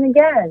again and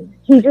again.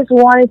 He just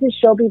wanted to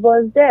show people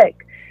his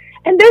dick.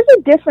 And there's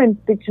a difference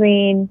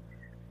between,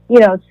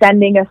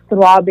 sending a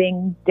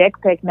throbbing dick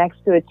pic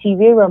next to a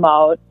TV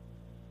remote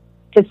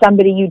to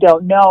somebody you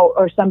don't know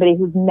or somebody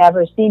who's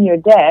never seen your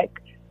dick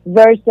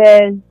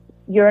versus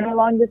you're in a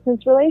long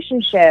distance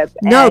relationship.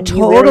 No, and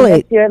totally. You really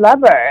miss your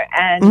lover,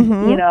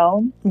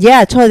 and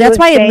yeah, totally. That's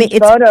why it's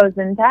photos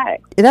and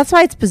text. That's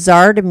why it's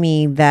bizarre to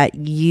me that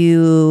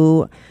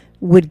you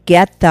would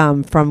get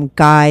them from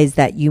guys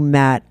that you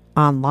met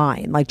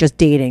online, like just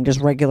dating, just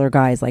regular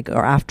guys, like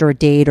or after a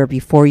date or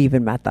before you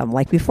even met them,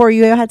 like before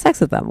you had sex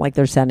with them, like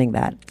they're sending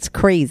that. It's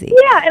crazy.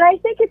 Yeah, and I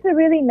think it's a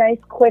really nice,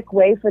 quick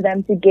way for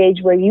them to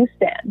gauge where you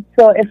stand.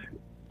 So if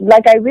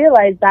like I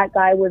realized that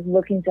guy was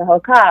looking to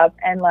hook up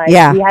and we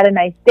had a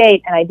nice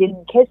date and I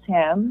didn't kiss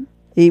him.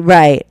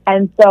 Right.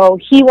 And so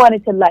he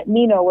wanted to let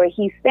me know where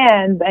he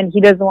stands and he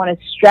doesn't want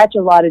to stretch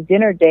a lot of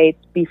dinner dates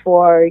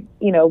before,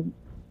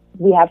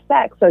 we have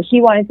sex. So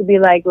he wanted to be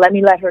like, let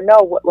me let her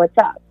know what's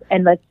up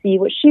and let's see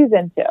what she's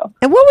into.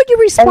 And what would you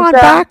respond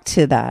back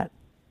to that?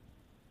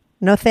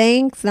 No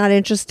thanks, not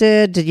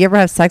interested. Did you ever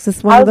have sex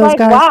with one of those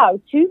guys?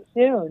 Wow, too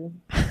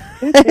soon.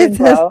 Too soon,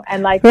 bro.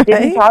 And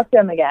didn't talk to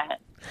him again.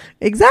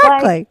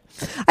 Exactly.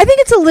 I think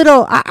it's a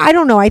little, I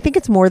don't know. I think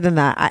it's more than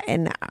that.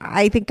 And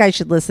I think I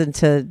should listen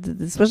to,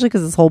 especially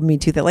because this whole Me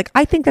Too thing. Like,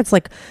 I think that's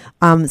like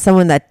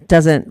someone that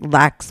doesn't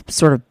lack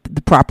sort of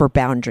the proper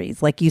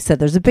boundaries. Like you said,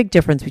 there's a big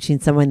difference between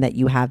someone that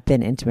you have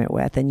been intimate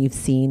with and you've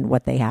seen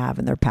what they have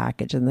in their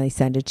package and they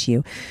send it to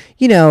you,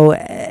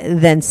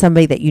 than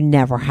somebody that you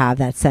never have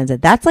that sends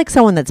it. That's like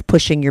someone that's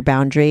pushing your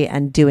boundary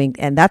and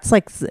that's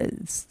like,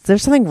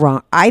 there's something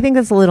wrong. I think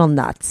that's a little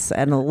nuts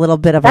and a little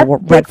bit of a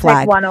red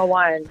flag.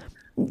 101.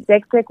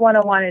 Dick pic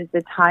 101 is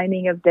the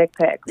timing of dick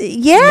pics.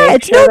 Yeah,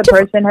 Make sure the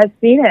person has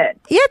seen it.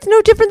 Yeah, it's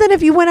no different than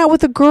if you went out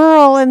with a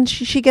girl and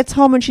she gets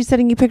home and she's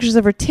sending you pictures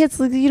of her tits.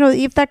 Like,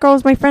 if that girl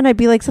was my friend, I'd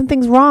be like,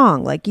 something's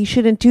wrong. Like, you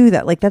shouldn't do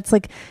that. Like, that's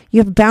like you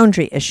have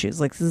boundary issues.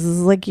 Like, this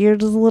is like you're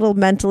just a little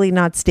mentally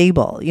not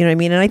stable. You know what I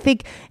mean? And I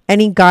think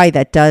any guy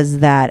that does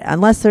that,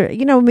 unless they're,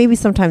 maybe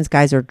sometimes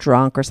guys are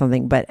drunk or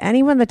something, but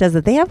anyone that does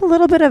it, they have a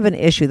little bit of an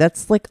issue.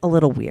 That's like a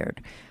little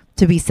weird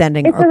to be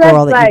sending a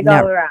girl that you've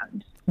never. All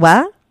around.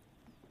 What?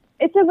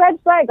 It's a red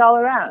flag all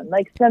around.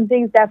 Like,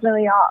 something's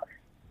definitely off.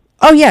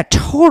 Oh yeah,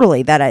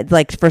 totally.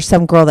 Like for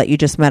some girl that you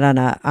just met on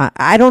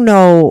I don't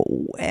know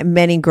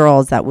many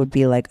girls that would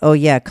be like, oh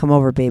yeah, come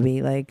over,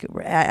 baby. Like,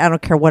 I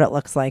don't care what it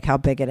looks like, how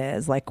big it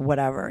is, like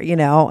whatever,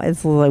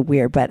 it's a little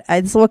weird, but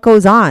it's what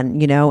goes on,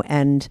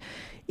 and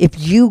if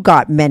you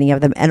got many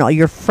of them and all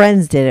your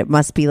friends did, it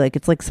must be like,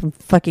 it's like some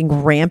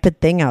fucking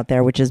rampant thing out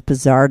there, which is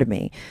bizarre to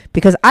me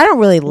because I don't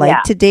really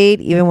like to date,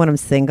 even when I'm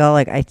single.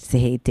 Like I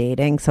hate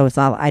dating. So it's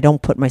not, I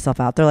don't put myself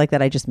out there like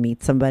that. I just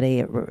meet somebody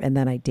and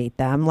then I date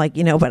them, like,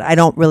 you know, but I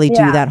don't really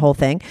do that whole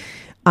thing.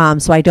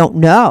 So I don't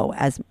know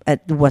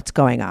what's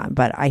going on,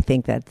 but I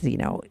think that, you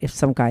know, if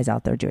some guy's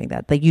out there doing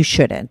that, like you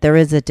shouldn't. There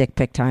is a dick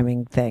pic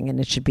timing thing and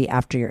it should be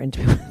after you're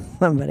intimate with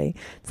somebody.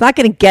 It's not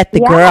going to get the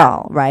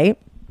girl, right?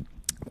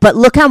 But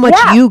look how much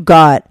you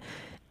got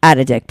out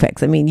of dick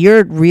pics. I mean,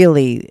 you're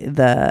really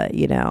the,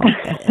 you know,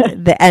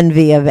 the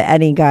envy of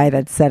any guy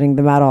that's sending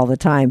them out all the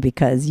time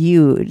because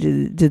you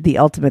did the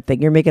ultimate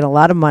thing. You're making a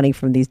lot of money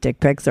from these dick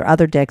pics or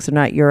other dicks are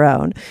not your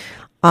own.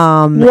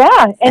 And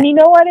you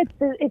know what?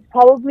 It's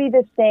probably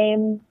the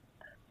same.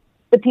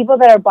 The people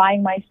that are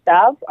buying my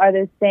stuff are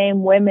the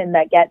same women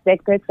that get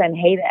dick pics and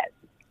hate it.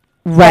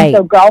 Right. And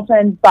so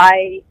girlfriends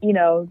buy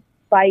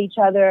each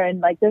other, and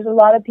like there's a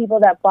lot of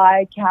people that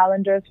buy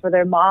calendars for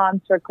their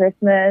moms for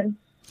Christmas.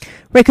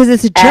 Right, because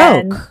it's a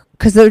joke.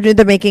 Because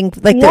they're making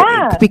like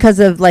because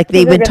of like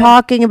they've been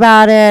talking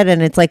about it,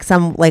 and it's like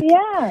some like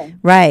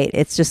right.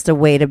 It's just a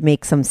way to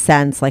make some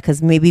sense, like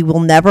because maybe we'll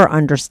never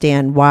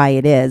understand why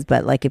it is,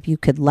 but like if you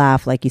could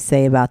laugh, like you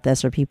say about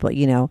this, or people,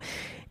 you know,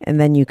 and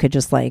then you could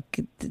just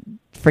like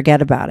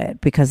forget about it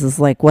because it's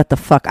like what the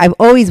fuck. I've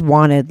always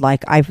wanted,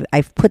 like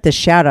I've put this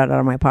shout out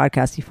on my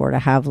podcast before to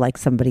have like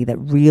somebody that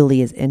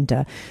really is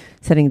into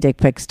sending dick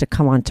pics to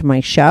come onto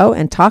my show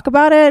and talk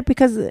about it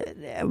because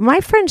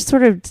my friend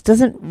sort of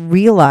doesn't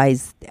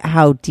realize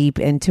how deep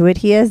into it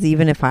he is,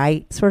 even if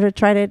I sort of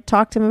try to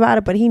talk to him about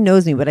it, but he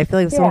knows me. But I feel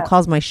like if someone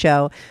calls my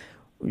show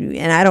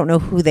and I don't know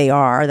who they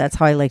are, that's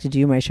how I like to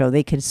do my show,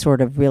 they could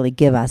sort of really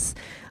give us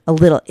a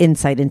little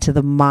insight into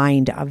the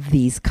mind of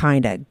these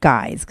kind of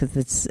guys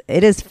because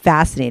it is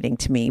fascinating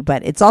to me,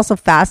 but it's also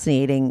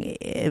fascinating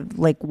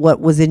like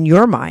what was in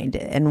your mind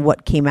and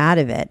what came out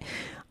of it.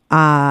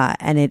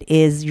 And it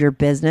is your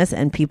business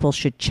and people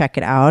should check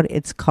it out.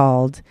 It's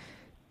called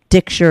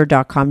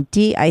Dicture.com,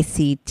 DICTURE.com,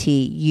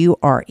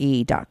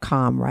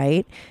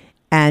 right?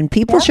 And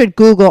people should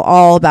Google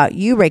all about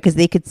you, right? Because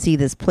they could see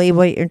this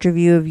Playboy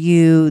interview of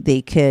you.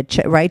 They could,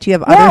 right? Do you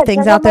have other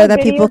things out there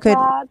that people could?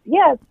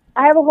 Yes.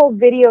 I have a whole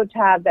video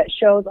tab that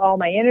shows all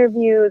my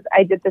interviews.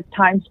 I did this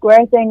Times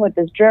Square thing with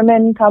this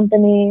German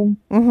company.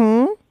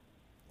 Mm-hmm.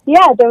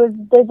 Yeah,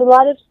 there's a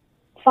lot of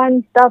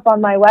fun stuff on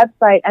my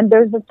website, and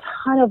there's a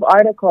ton of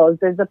articles.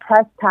 There's a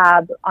press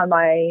tab on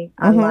my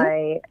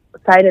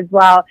site as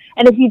well.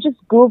 And if you just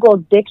Google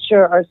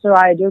Dicture or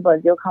Soraya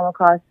Doolbaz, you'll come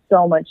across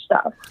so much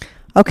stuff.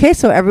 Okay,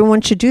 so everyone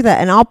should do that.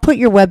 And I'll put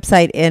your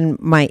website in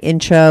my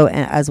intro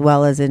as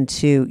well as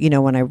into, you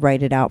know, when I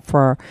write it out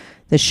for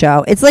the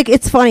show. It's like,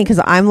 it's funny because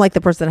I'm like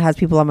the person that has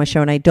people on my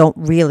show and I don't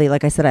really,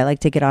 like I said, I like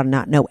to get on and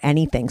not know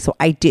anything. So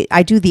I do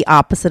the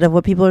opposite of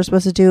what people are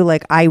supposed to do.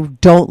 Like I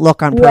don't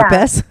look on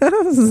purpose,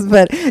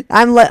 but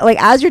I'm like,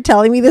 as you're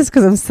telling me this,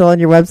 because I'm still on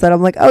your website,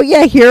 I'm like, oh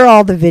yeah, here are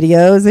all the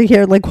videos and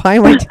here, like, why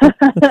am I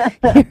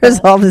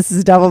here's all this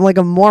stuff. I'm like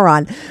a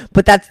moron,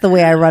 but that's the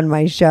way I run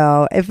my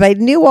show. If I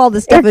knew all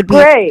this stuff, it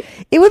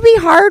would be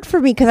hard for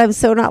me because I'm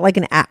so not like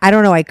I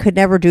don't know. I could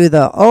never do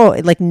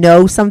like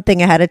know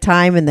something ahead of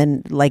time and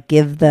then like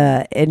give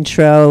the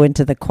intro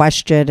into the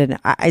question, and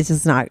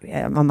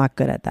I'm not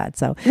good at that.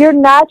 So your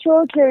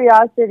natural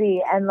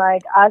curiosity and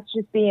like us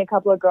just being a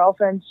couple of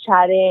girlfriends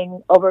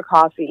chatting over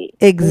coffee,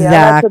 exactly. You know,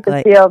 that's what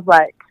this feels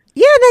like.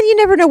 Yeah, and then you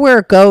never know where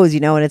it goes, you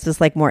know, and it's just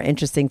like more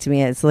interesting to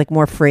me. It's like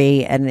more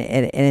free and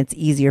it's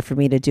easier for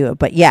me to do it.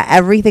 But yeah,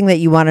 everything that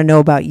you want to know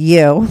about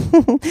you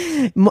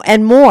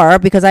and more,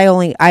 because I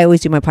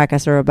always do my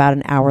podcast are about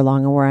an hour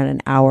long and we're on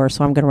an hour,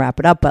 so I'm going to wrap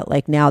it up. But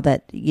like now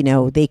that, you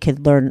know, they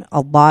could learn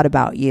a lot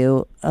about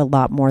you, a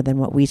lot more than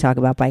what we talk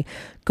about by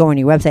going to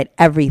your website.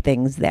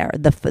 Everything's there.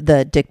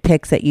 The dick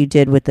pics that you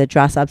did with the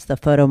dress ups, the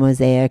photo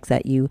mosaics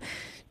that you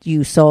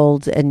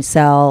sold and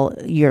sell,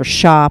 your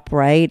shop,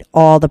 right?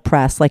 All the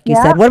press, like you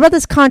said. What about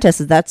this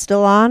contest? Is that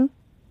still on?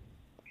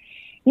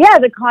 Yeah,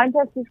 the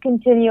contest is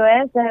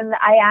continuous, and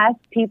I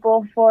asked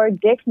people for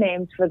dick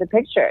names for the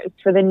pictures,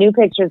 for the new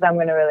pictures I'm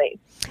going to release.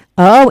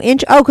 Oh,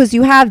 because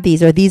you have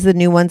these. Are these the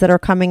new ones that are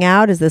coming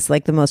out? Is this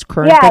like the most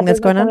current thing that's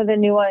going on? Yeah, some of the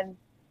new ones.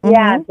 Mm-hmm.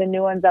 Yeah, the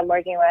new ones I'm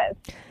working with.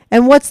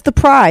 And what's the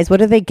prize? What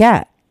do they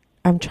get?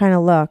 I'm trying to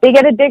look. They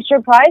get a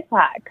Dicture prize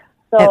pack.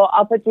 So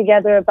I'll put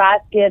together a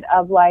basket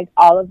of like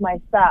all of my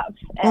stuff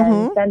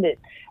and send it.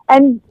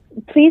 And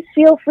please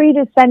feel free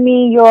to send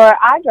me your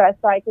address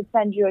so I could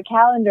send you a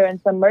calendar and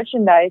some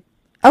merchandise.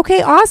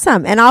 Okay,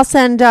 awesome. And I'll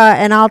send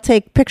and I'll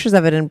take pictures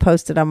of it and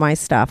post it on my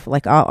stuff.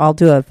 Like I'll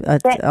do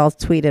I'll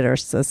tweet it or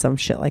some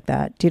shit like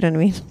that. Do you know what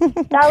I mean?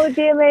 That would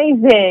be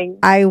amazing.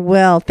 I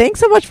will. Thanks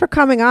so much for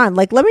coming on.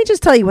 Like, let me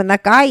just tell you, when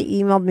that guy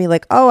emailed me,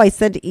 like, oh, I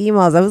sent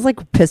emails, I was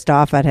like pissed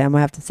off at him,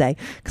 I have to say,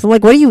 because I'm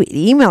like, what are you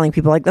emailing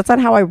people? Like, that's not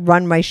how I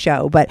run my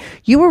show. But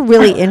you were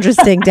really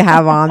interesting to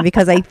have on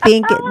because I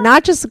think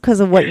not just because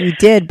of what you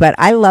did, but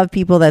I love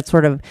people that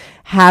sort of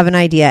have an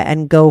idea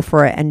and go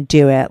for it and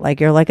do it. Like,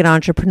 you're like an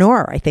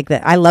entrepreneur. I think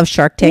that I love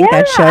Shark Tank,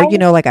 that show.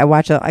 Like I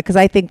watch it because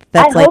I think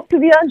that's I hope to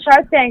be on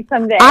Shark Tank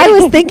someday. I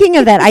was thinking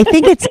of that. I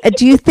think it's.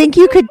 Do you think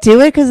you could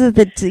do it because of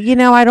the?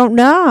 I don't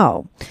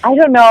know. I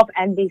don't know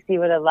if NBC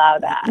would allow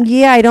that.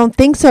 Yeah, I don't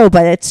think so.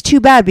 But it's too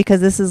bad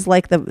because this is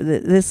like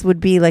this would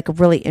be like a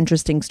really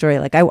interesting story.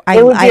 Like it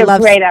would be a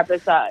great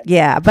episode.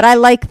 Yeah, but I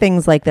like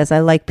things like this. I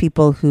like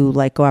people who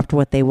like go after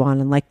what they want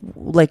and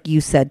like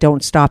you said,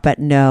 don't stop at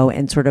no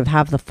and sort of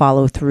have the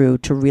follow through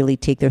to really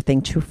take their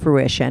thing to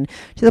fruition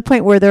to the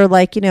point where they're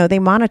like, they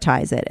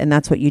monetize it, and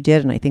that's what you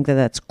did. And I think that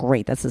that's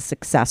great. That's a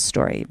success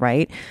story,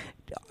 right?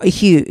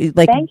 Huge,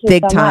 like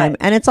big time.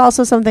 And it's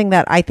also something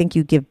that I think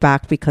you give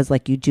back because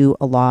like you do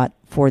a lot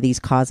for these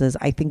causes.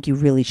 I think you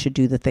really should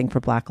do the thing for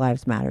Black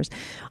Lives Matters.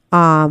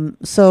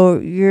 So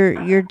you're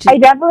I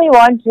definitely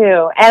want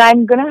to, and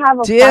I'm going to have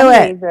a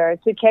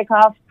fundraiser to kick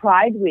off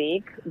Pride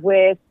Week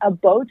with a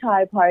bow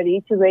tie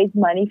party to raise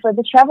money for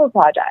the Trevor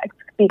Project.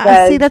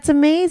 Because see, that's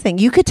amazing.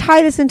 You could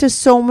tie this into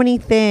so many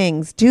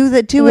things. Do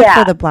it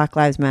for the Black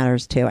Lives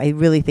Matters too. I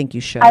really think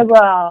you should. I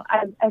will.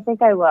 I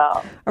think I will.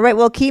 All right.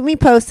 Well, keep me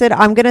posted.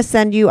 I'm going to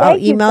send you. I'll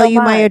email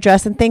you my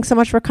address. And thanks so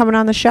much for coming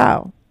on the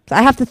show.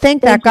 I have to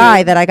thank that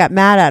guy that I got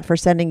mad at for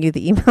sending you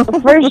the email.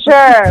 For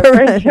sure.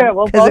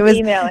 We'll both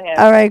email him.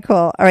 All right,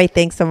 cool. All right,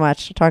 thanks so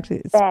much. Talk to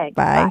you. Thanks.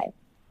 Bye.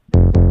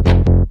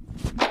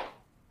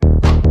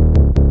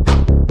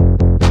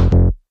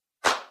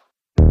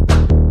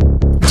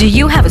 Do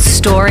you have a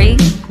story,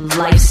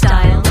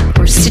 lifestyle,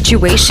 or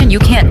situation you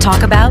can't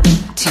talk about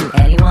to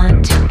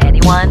anyone?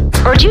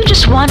 Or do you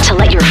just want to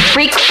let your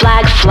freak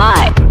flag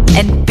fly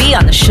and be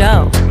on the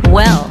show?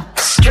 Well,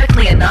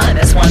 Strictly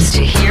Anonymous wants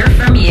to hear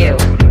from you.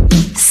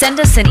 Send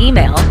us an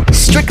email,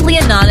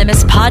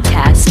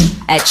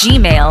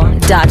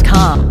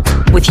 strictlyanonymouspodcast@gmail.com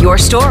with your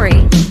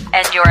story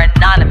and your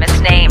anonymous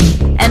name.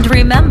 And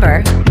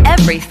remember,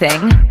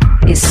 everything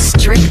is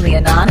strictly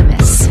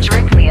anonymous.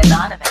 Strictly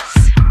Anonymous.